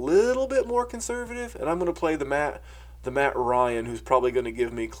be a little bit more conservative, and I'm going to play the Matt Ryan, who's probably going to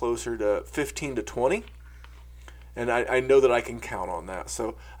give me closer to 15 to 20. And I know that I can count on that.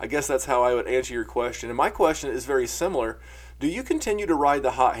 So I guess that's how I would answer your question. And my question is very similar. Do you continue to ride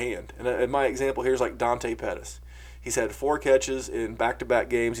the hot hand? And my example here is like Dante Pettis. He's had 4 catches in back-to-back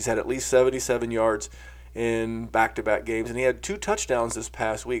games. He's had at least 77 yards in back-to-back games. And he had 2 touchdowns this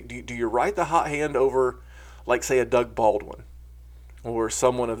past week. Do you ride the hot hand over, like, say, a Doug Baldwin or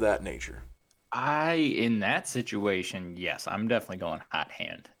someone of that nature? In that situation, yes, I'm definitely going hot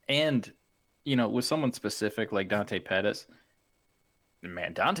hand. And with someone specific like Dante Pettis,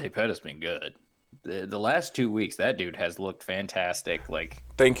 man, Dante Pettis been good. The last 2 weeks, that dude has looked fantastic. Like,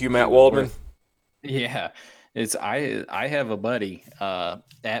 thank you, Matt Waldman. Yeah, I have a buddy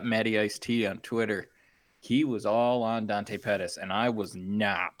at Matty Ice T on Twitter. He was all on Dante Pettis, and I was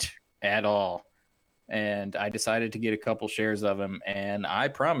not at all. And I decided to get a couple shares of him, and I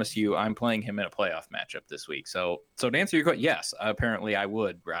promise you, I'm playing him in a playoff matchup this week. So to answer your question, yes, apparently I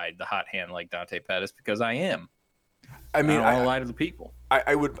would ride the hot hand like Dante Pettis because I am. I mean, I lie to the people.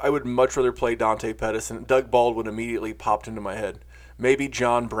 I would much rather play Dante Pettis, and Doug Baldwin immediately popped into my head. Maybe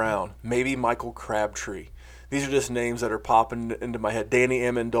John Brown, maybe Michael Crabtree. These are just names that are popping into my head. Danny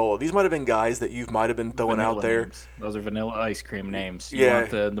Amendola. These might have been guys that you might have been throwing vanilla out there. Names. Those are vanilla ice cream names. You want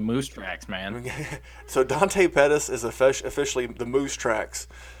the Moose Tracks, man. So Dante Pettis is officially the Moose Tracks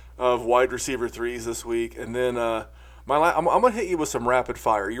of wide receiver 3s this week. And then I'm going to hit you with some rapid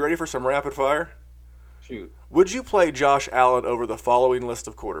fire. You ready for some rapid fire? Shoot. Would you play Josh Allen over the following list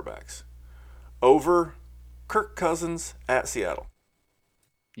of quarterbacks? Over Kirk Cousins at Seattle.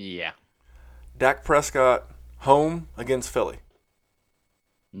 Yeah. Dak Prescott home against Philly.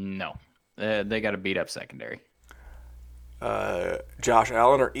 No. They got to beat up secondary. Josh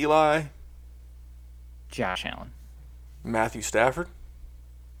Allen or Eli? Josh Allen. Matthew Stafford?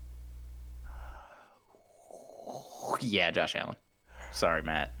 Yeah, Josh Allen. Sorry,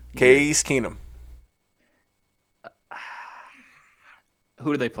 Matt. Case Keenum.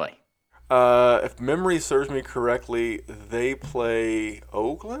 Who do they play? If memory serves me correctly, they play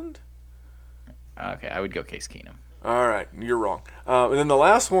Oakland? Okay, I would go Case Keenum. All right, you're wrong. And then the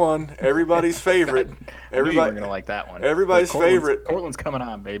last one, everybody's favorite. Everybody's going to like that one. Everybody's favorite. Portland's coming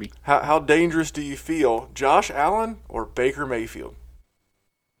on, baby. How dangerous do you feel? Josh Allen or Baker Mayfield?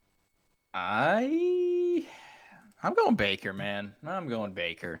 I'm going Baker, man. I'm going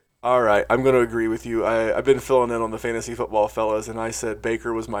Baker. All right, I'm going to agree with you. I've been filling in on the fantasy football fellas, and I said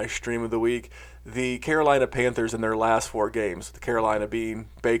Baker was my stream of the week. The Carolina Panthers in their last 4 games, the Carolina being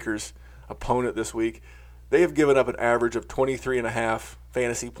Baker's opponent this week, they have given up an average of 23.5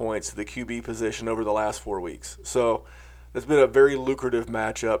 fantasy points to the QB position over the last 4 weeks. So it's been a very lucrative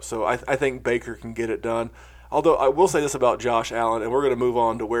matchup. So I think Baker can get it done. Although I will say this about Josh Allen, and we're going to move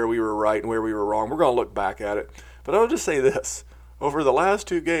on to where we were right and where we were wrong. We're going to look back at it. But I'll just say this. Over the last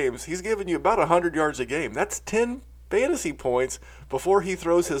 2 games, he's given you about 100 yards a game. That's 10 fantasy points before he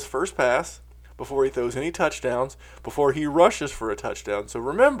throws his first pass, before he throws any touchdowns, before he rushes for a touchdown. So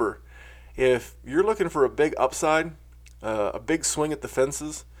remember, if you're looking for a big upside, a big swing at the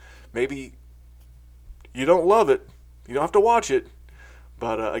fences, maybe you don't love it, you don't have to watch it,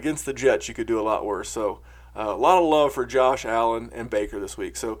 but against the Jets you could do a lot worse. So a lot of love for Josh Allen and Baker this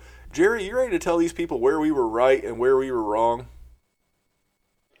week. So Jerry, you ready to tell these people where we were right and where we were wrong?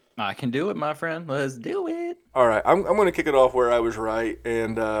 I can do it, my friend. Let's do it. All right, I'm going to kick it off where I was right.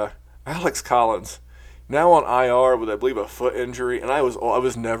 And Alex Collins, now on IR with, I believe, a foot injury. And I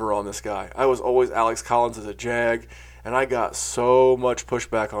was never on this guy. I was always Alex Collins as a Jag. And I got so much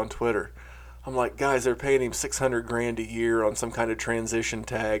pushback on Twitter. I'm like, guys, they're paying him $600,000 a year on some kind of transition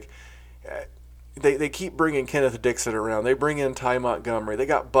tag. They keep bringing Kenneth Dixon around. They bring in Ty Montgomery. They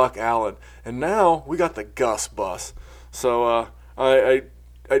got Buck Allen. And now we got the Gus bus. So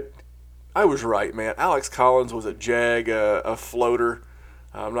I was right, man. Alex Collins was a jag, a floater.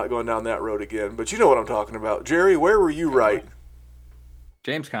 I'm not going down that road again, but you know what I'm talking about. Jerry, where were you right?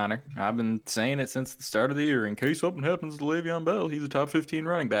 James Conner. I've been saying it since the start of the year. In case something happens to Le'Veon Bell, he's a top 15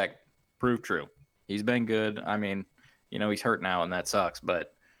 running back. Proved true. He's been good. I mean, he's hurt now, and that sucks.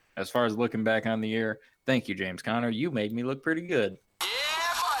 But as far as looking back on the year, thank you, James Conner. You made me look pretty good.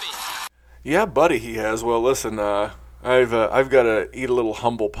 Yeah, buddy, he has. Well, listen, I've got to eat a little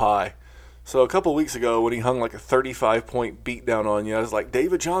humble pie. So a couple weeks ago, when he hung like a 35-point beatdown on you, I was like,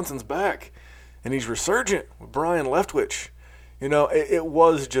 David Johnson's back, and he's resurgent with Brian Leftwich. It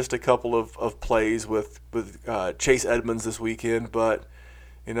was just a couple of plays with Chase Edmonds this weekend, but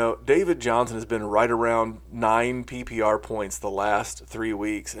David Johnson has been right around 9 PPR points the last 3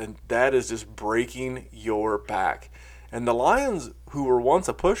 weeks, and that is just breaking your back. And the Lions, who were once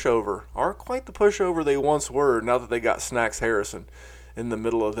a pushover, aren't quite the pushover they once were now that they got Snacks Harrison in the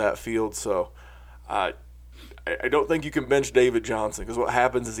middle of that field. So I don't think you can bench David Johnson, because what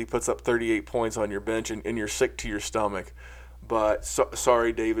happens is he puts up 38 points on your bench and you're sick to your stomach. But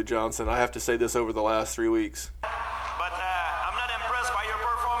sorry, David Johnson. I have to say this over the last 3 weeks. But I'm not impressed by your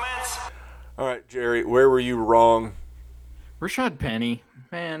performance. All right, Jerry, where were you wrong? Rashad Penny,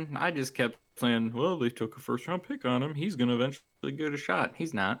 man, I just kept saying, well, they took a first-round pick on him. He's going to eventually get a shot.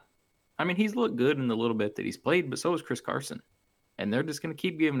 He's not. I mean, he's looked good in the little bit that he's played, but so is Chris Carson. And they're just going to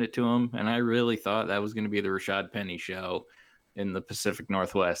keep giving it to him. And I really thought that was going to be the Rashad Penny show in the Pacific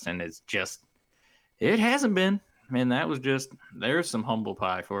Northwest. And it hasn't been. Man, there's some humble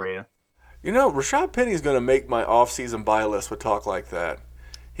pie for you. Rashad Penny's going to make my off-season buy list with talk like that.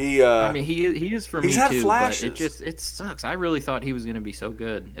 He is for me he's had too, flashes. But it sucks. I really thought he was going to be so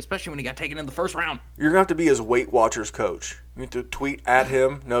good, especially when he got taken in the first round. You're going to have to be his Weight Watchers coach. You need to tweet at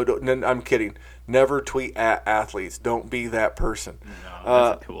him. No, I'm kidding. Never tweet at athletes. Don't be that person. No,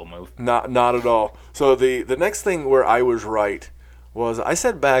 that's a cool move. Not at all. So the next thing where I was right was I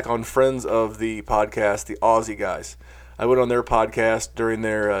said back on Friends of the Podcast, the Aussie guys. I went on their podcast during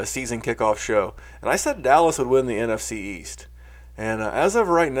their season kickoff show, and I said Dallas would win the NFC East. And as of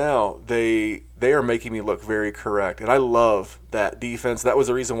right now, they are making me look very correct. And I love that defense. That was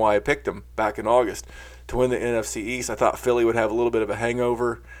the reason why I picked them back in August to win the NFC East. I thought Philly would have a little bit of a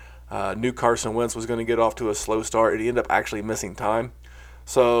hangover. Knew Carson Wentz was going to get off to a slow start, and he ended up actually missing time.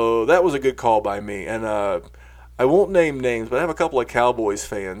 So that was a good call by me. And I won't name names, but I have a couple of Cowboys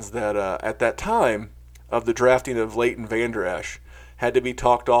fans that at that time of the drafting of Leighton Vander Esch had to be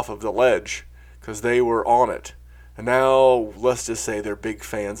talked off of the ledge because they were on it. And now, let's just say they're big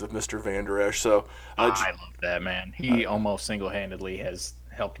fans of Mr. Vander Esch. So I love that, man. He almost single-handedly has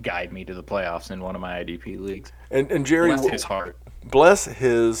helped guide me to the playoffs in one of my IDP leagues. And Jerry, bless his heart. Bless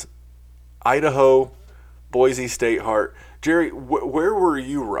his Idaho, Boise State heart. Jerry, where were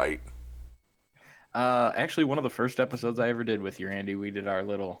you right? Actually, one of the first episodes I ever did with you, Andy, we did our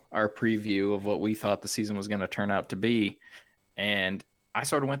preview of what we thought the season was going to turn out to be. And I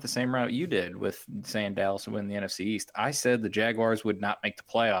sort of went the same route you did with saying Dallas would win the NFC East. I said the Jaguars would not make the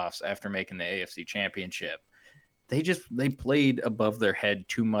playoffs after making the AFC Championship. They played above their head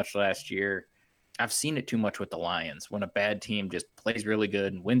too much last year. I've seen it too much with the Lions when a bad team just plays really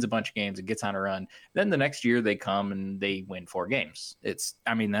good and wins a bunch of games and gets on a run. Then the next year they come and they win 4 games. That's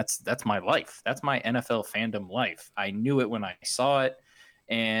my life. That's my NFL fandom life. I knew it when I saw it.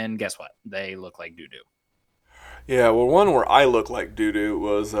 And guess what? They look like doo-doo. Yeah, well, one where I look like doo-doo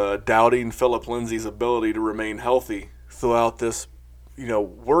was doubting Philip Lindsay's ability to remain healthy throughout this,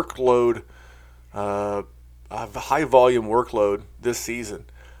 workload, high-volume workload this season.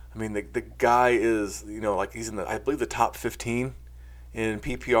 I mean, the guy is, he's in I believe the top 15 in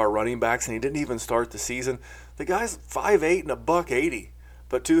PPR running backs, and he didn't even start the season. The guy's 5'8" and $180.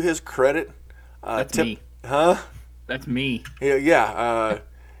 But to his credit, that's me. Huh? That's me. Yeah.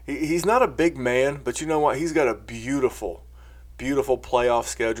 He's not a big man, but you know what? He's got a beautiful, beautiful playoff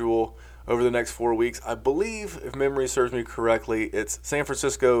schedule over the next 4 weeks. I believe, if memory serves me correctly, it's San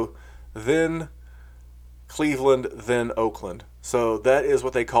Francisco, then Cleveland, then Oakland. So that is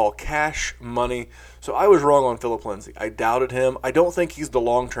what they call cash money. So I was wrong on Philip Lindsay. I doubted him. I don't think he's the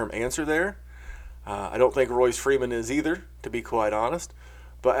long-term answer there. I don't think Royce Freeman is either, to be quite honest.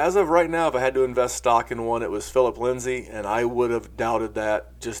 But as of right now, if I had to invest stock in one, it was Philip Lindsay, and I would have doubted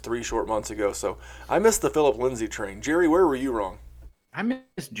that just 3 short months ago. So I missed the Philip Lindsay train. Jerry, where were you wrong? I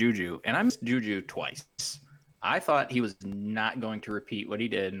missed Juju, and I missed Juju twice. I thought he was not going to repeat what he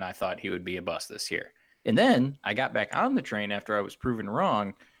did, and I thought he would be a bust this year. And then I got back on the train after I was proven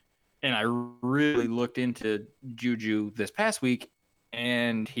wrong, and I really looked into Juju this past week,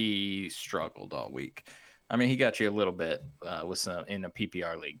 and he struggled all week. I mean, he got you a little bit in a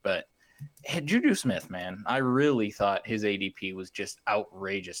PPR league, but Juju Smith, man, I really thought his ADP was just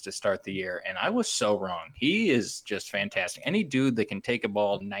outrageous to start the year, and I was so wrong. He is just fantastic. Any dude that can take a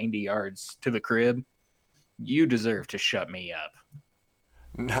ball 90 yards to the crib, you deserve to shut me up.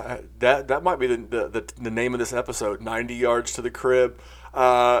 That might be the name of this episode. 90 yards to the crib.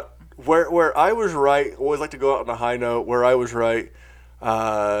 Where I was right. Always like to go out on a high note. Where I was right.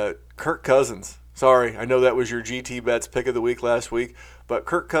 Kirk Cousins. Sorry, I know that was your GT Bets pick of the week last week, but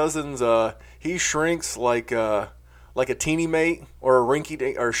Kirk Cousins, he shrinks like a teeny mate or a rinky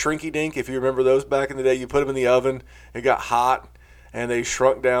dink or shrinky dink. If you remember those back in the day, you put them in the oven, it got hot, and they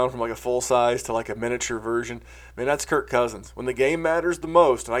shrunk down from like a full size to like a miniature version. Man, that's Kirk Cousins. When the game matters the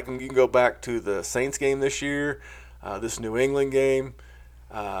most, and you can go back to the Saints game this year, this New England game.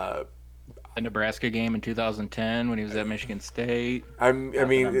 The Nebraska game in 2010 when he was at Michigan State. I'm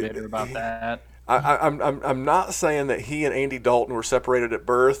bitter about that. I'm not saying that he and Andy Dalton were separated at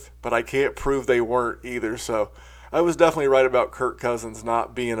birth, but I can't prove they weren't either. So I was definitely right about Kirk Cousins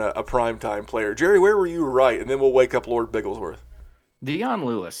not being a primetime player. Jerry, where were you right? And then we'll wake up Lord Bigglesworth. Dion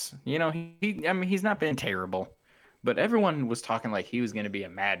Lewis, he's not been terrible, but everyone was talking like he was going to be a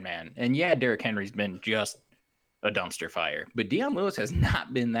madman. And yeah, Derrick Henry's been just a dumpster fire, but Dion Lewis has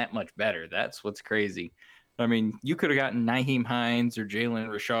not been that much better. That's what's crazy. I mean, you could have gotten Nyheim Hines or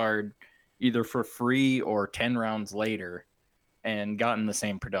Jalen Richard either for free or 10 rounds later and gotten the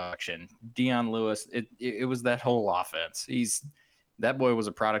same production. Dion Lewis, it was that whole offense. That boy was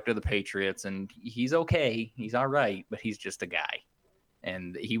a product of the Patriots, and he's okay. He's all right, but he's just a guy.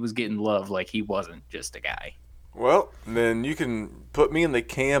 And he was getting love like he wasn't just a guy. Well, then you can put me in the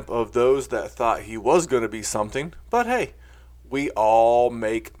camp of those that thought he was going to be something. But hey, we all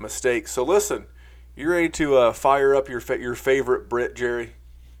make mistakes. So listen, you ready to fire up your favorite Brit, Jerry?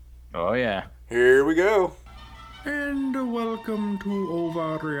 Oh, yeah. Here we go. And welcome to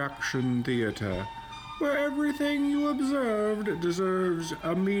Overreaction Theater, where everything you observed deserves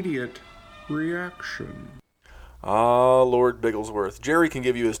immediate reaction. Lord Bigglesworth. Jerry can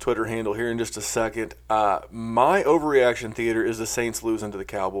give you his Twitter handle here in just a second. My overreaction theater is the Saints losing to the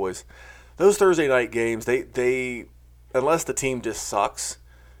Cowboys. Those Thursday night games, they unless the team just sucks,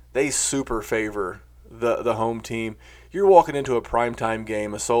 they super favor the home team. You're walking into a primetime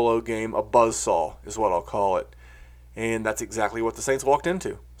game, a solo game, a buzzsaw is what I'll call it. And that's exactly what the Saints walked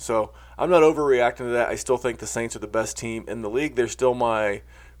into. So I'm not overreacting to that. I still think the Saints are the best team in the league. They're still my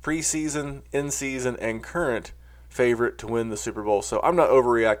preseason, in-season, and current favorite to win the Super Bowl. So I'm not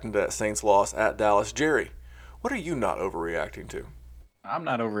overreacting to that Saints loss at Dallas. Jerry, what are you not overreacting to? I'm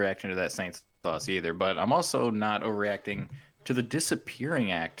not overreacting to that Saints loss either, but I'm also not overreacting to the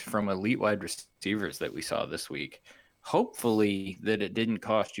disappearing act from elite wide receivers that we saw this week. Hopefully that it didn't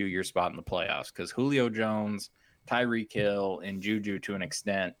cost you your spot in the playoffs, because Julio Jones, Tyreek Hill, and Juju, to an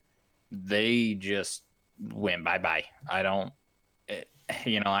extent, they just went bye-bye.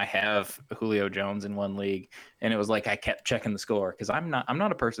 I have Julio Jones in one league, and it was like I kept checking the score, because I'm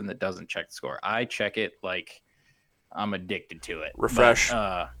not a person that doesn't check the score. I check it like I'm addicted to it. Refresh.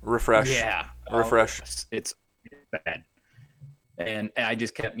 Refresh. Yeah. Refresh. It's bad. And I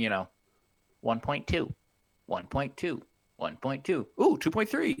just kept, 1.2, 1.2, 1.2. Ooh,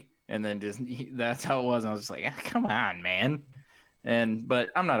 2.3. And then that's how it was. I was just like, come on, man. But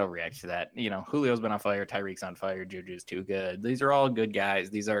I'm not overreacting to that. Julio's been on fire. Tyreek's on fire. Juju's too good. These are all good guys.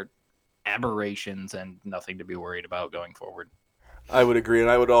 These are aberrations and nothing to be worried about going forward. I would agree,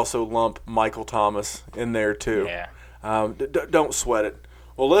 and I would also lump Michael Thomas in there too. Yeah. Don't sweat it.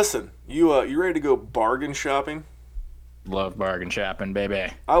 Well, listen, you ready to go bargain shopping? Love bargain shopping,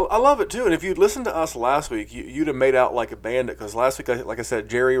 baby. I love it too. And if you'd listened to us last week, you'd have made out like a bandit, because last week, like I said,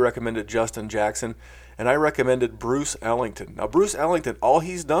 Jerry recommended Justin Jackson, and I recommended Bruce Ellington. Now, Bruce Ellington, all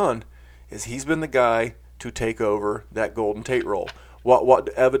he's done is he's been the guy to take over that Golden Tate role. What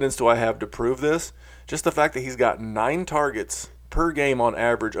evidence do I have to prove this? Just the fact that he's got 9 targets per game on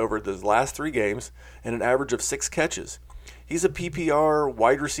average over the last 3 games and an average of 6 catches. He's a PPR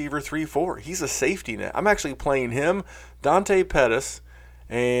wide receiver 3-4. He's a safety net. I'm actually playing him, Dante Pettis,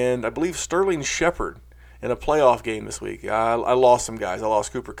 and I believe Sterling Shepard in a playoff game this week. I lost some guys. I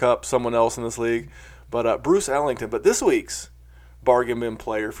lost Cooper Kupp, someone else in this league. But Bruce Ellington. But this week's bargain bin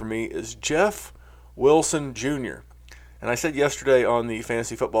player for me is Jeff Wilson Jr. And I said yesterday on the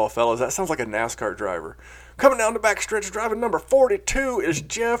Fantasy Football Fellas, that sounds like a NASCAR driver. Coming down the backstretch driving number 42 is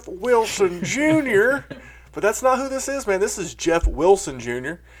Jeff Wilson Jr., but that's not who this is, man. This is Jeff Wilson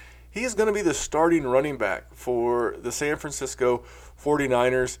Jr. He is going to be the starting running back for the San Francisco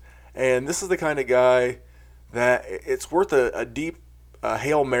 49ers, and this is the kind of guy that it's worth a deep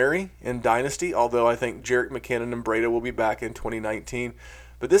Hail Mary in Dynasty, although I think Jerick McKinnon and Breda will be back in 2019.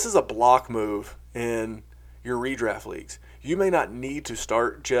 But this is a block move in your redraft leagues. You may not need to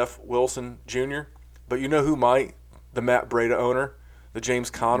start Jeff Wilson Jr., but you know who might? The Matt Breda owner, the James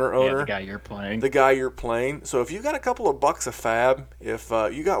Conner Yeah, owner. the guy you're playing. The guy you're playing. So if you got a couple of bucks of fab, if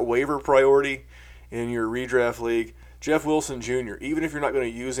you got waiver priority in your redraft league, Jeff Wilson Jr., even if you're not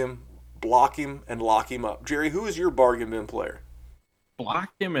going to use him, block him and lock him up. Jerry, who is your bargain bin player? Block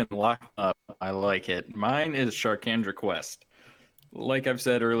him and lock him up. I like it. Mine is Sharkandra Quest. Like I've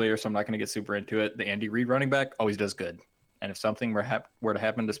said earlier, so I'm not going to get super into it. The Andy Reid running back always does good. And if something were to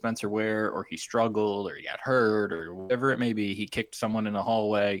happen to Spencer Ware, or he struggled, or he got hurt, or whatever it may be, he kicked someone in the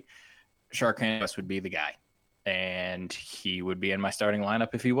hallway, Sharkandra Quest would be the guy. And he would be in my starting lineup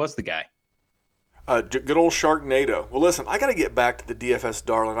if he was the guy. Good old Sharknado. Well, listen, I got to get back to the DFS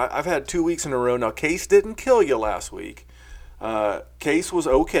darling. I've had 2 weeks in a row. Now, Case didn't kill you last week. Case was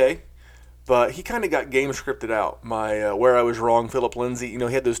okay, but he kind of got game scripted out. Where I was wrong, Philip Lindsay,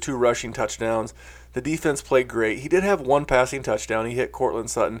 he had those 2 rushing touchdowns. The defense played great. He did have 1 passing touchdown. He hit Cortland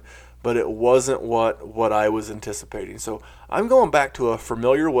Sutton, but it wasn't what I was anticipating. So I'm going back to a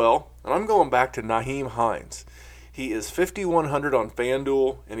familiar well, and I'm going back to Nyheim Hines. He is 5,100 on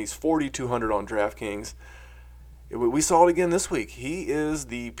FanDuel, and he's 4,200 on DraftKings. We saw it again this week. He is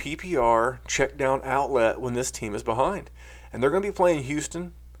the PPR check-down outlet when this team is behind. And they're going to be playing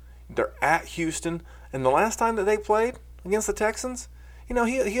Houston. They're at Houston. And the last time that they played against the Texans,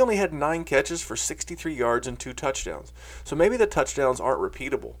 he only had 9 catches for 63 yards and 2 touchdowns. So maybe the touchdowns aren't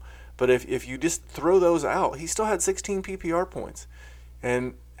repeatable. But if you just throw those out, he still had 16 PPR points.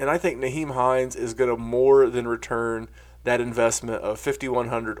 And I think Nyheim Hines is going to more than return that investment of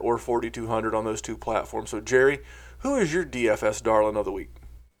 5,100 or 4,200 on those 2 platforms. So, Jerry, who is your DFS darling of the week?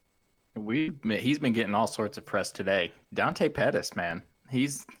 He's been getting all sorts of press today. Dante Pettis, man. He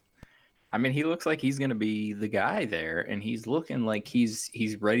looks like he's going to be the guy there, and he's looking like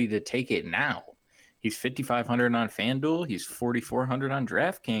he's ready to take it now. He's 5,500 on FanDuel. He's 4,400 on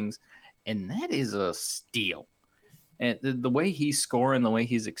DraftKings, and that is a steal. And the way he's scoring, the way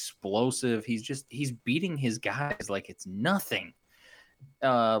he's explosive, he's beating his guys like it's nothing.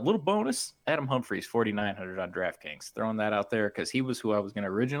 Little bonus, Adam Humphries, 4,900 on DraftKings. Throwing that out there because he was who I was going to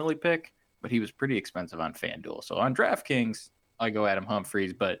originally pick, but he was pretty expensive on FanDuel. So on DraftKings, I go Adam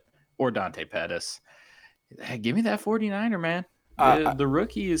Humphries, or Dante Pettis. Give me that 49er, man. The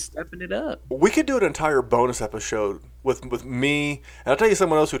rookie is stepping it up. We could do an entire bonus episode with me. And I'll tell you,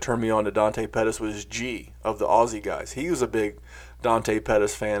 someone else who turned me on to Dante Pettis was G of the Aussie guys. He was a big Dante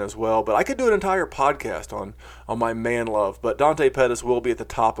Pettis fan as well. But I could do an entire podcast on my man love. But Dante Pettis will be at the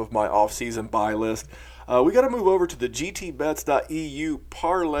top of my offseason buy list. We got to move over to the gtbets.eu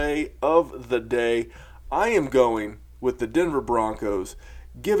parlay of the day. I am going with the Denver Broncos,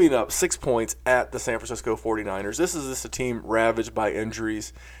 giving up 6 points at the San Francisco 49ers. This is a team ravaged by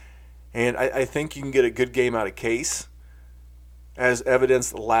injuries, and I think you can get a good game out of Case, as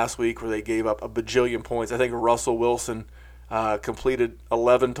evidenced last week where they gave up a bajillion points. I think Russell Wilson completed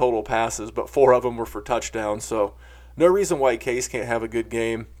 11 total passes, but 4 of them were for touchdowns, so no reason why Case can't have a good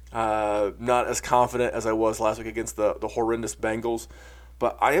game. Not as confident as I was last week against the horrendous Bengals.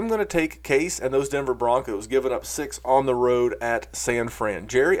 But I am going to take Case and those Denver Broncos, giving up 6 on the road at San Fran.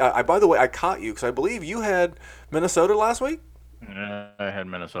 Jerry, by the way, I caught you because I believe you had Minnesota last week? I had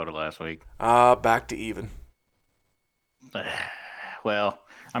Minnesota last week. Back to even. Well,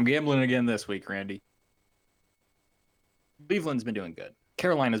 I'm gambling again this week, Randy. Cleveland's been doing good.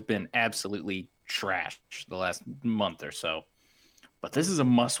 Carolina's been absolutely trash the last month or so. But this is a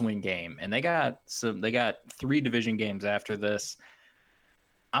must-win game, and they got 3 division games after this.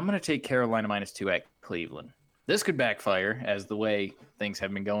 I'm going to take Carolina -2 at Cleveland. This could backfire as the way things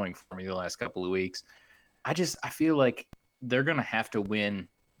have been going for me the last couple of weeks. I feel like they're going to have to win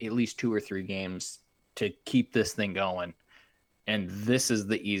at least 2 or 3 games to keep this thing going. And this is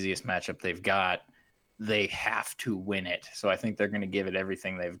the easiest matchup they've got. They have to win it. So I think they're going to give it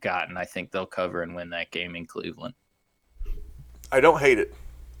everything they've got, and I think they'll cover and win that game in Cleveland. I don't hate it.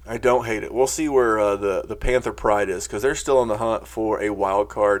 We'll see where the Panther pride is, because they're still on the hunt for a wild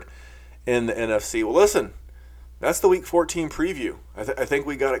card in the NFC. Well, listen, that's the Week 14 preview. I think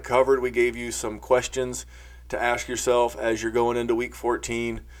we got it covered. We gave you some questions to ask yourself as you're going into Week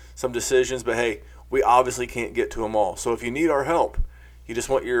 14, some decisions. But, hey, we obviously can't get to them all. So if you need our help, you just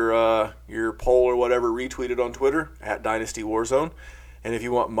want your poll or whatever retweeted on Twitter at Dynasty Warzone. And if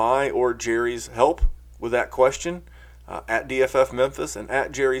you want my or Jerry's help with that question, at DFF Memphis and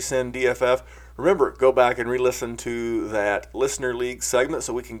at Jerry Sin DFF. Remember, go back and re-listen to that Listener League segment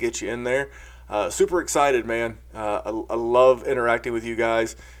so we can get you in there. Super excited, man. I love interacting with you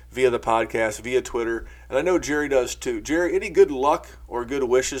guys via the podcast, via Twitter, and I know Jerry does too. Jerry, any good luck or good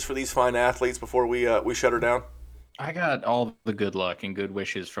wishes for these fine athletes before we shut her down? I got all the good luck and good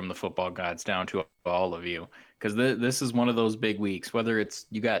wishes from the football gods down to all of you, because this is one of those big weeks. Whether it's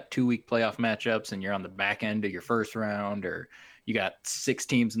you got 2-week playoff matchups and you're on the back end of your first round, or you got 6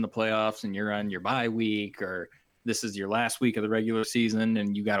 teams in the playoffs and you're on your bye week, or this is your last week of the regular season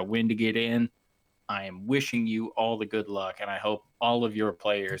and you got a win to get in. I am wishing you all the good luck, and I hope all of your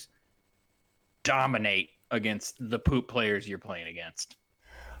players dominate against the poop players you're playing against.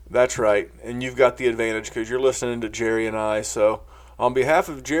 That's right, and you've got the advantage because you're listening to Jerry and I. So, on behalf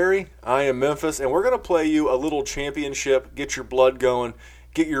of Jerry, I am Memphis, and we're going to play you a little championship, get your blood going,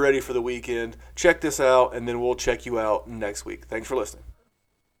 get you ready for the weekend. Check this out, and then we'll check you out next week. Thanks for listening.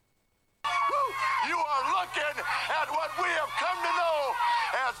 You are looking at what we have come to know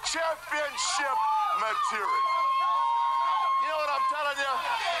as championship material. You know what I'm telling you?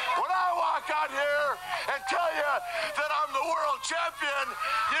 When I walk out here and tell you that I'm the world champion,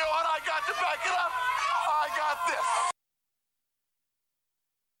 you know what I got to back it up? I got this.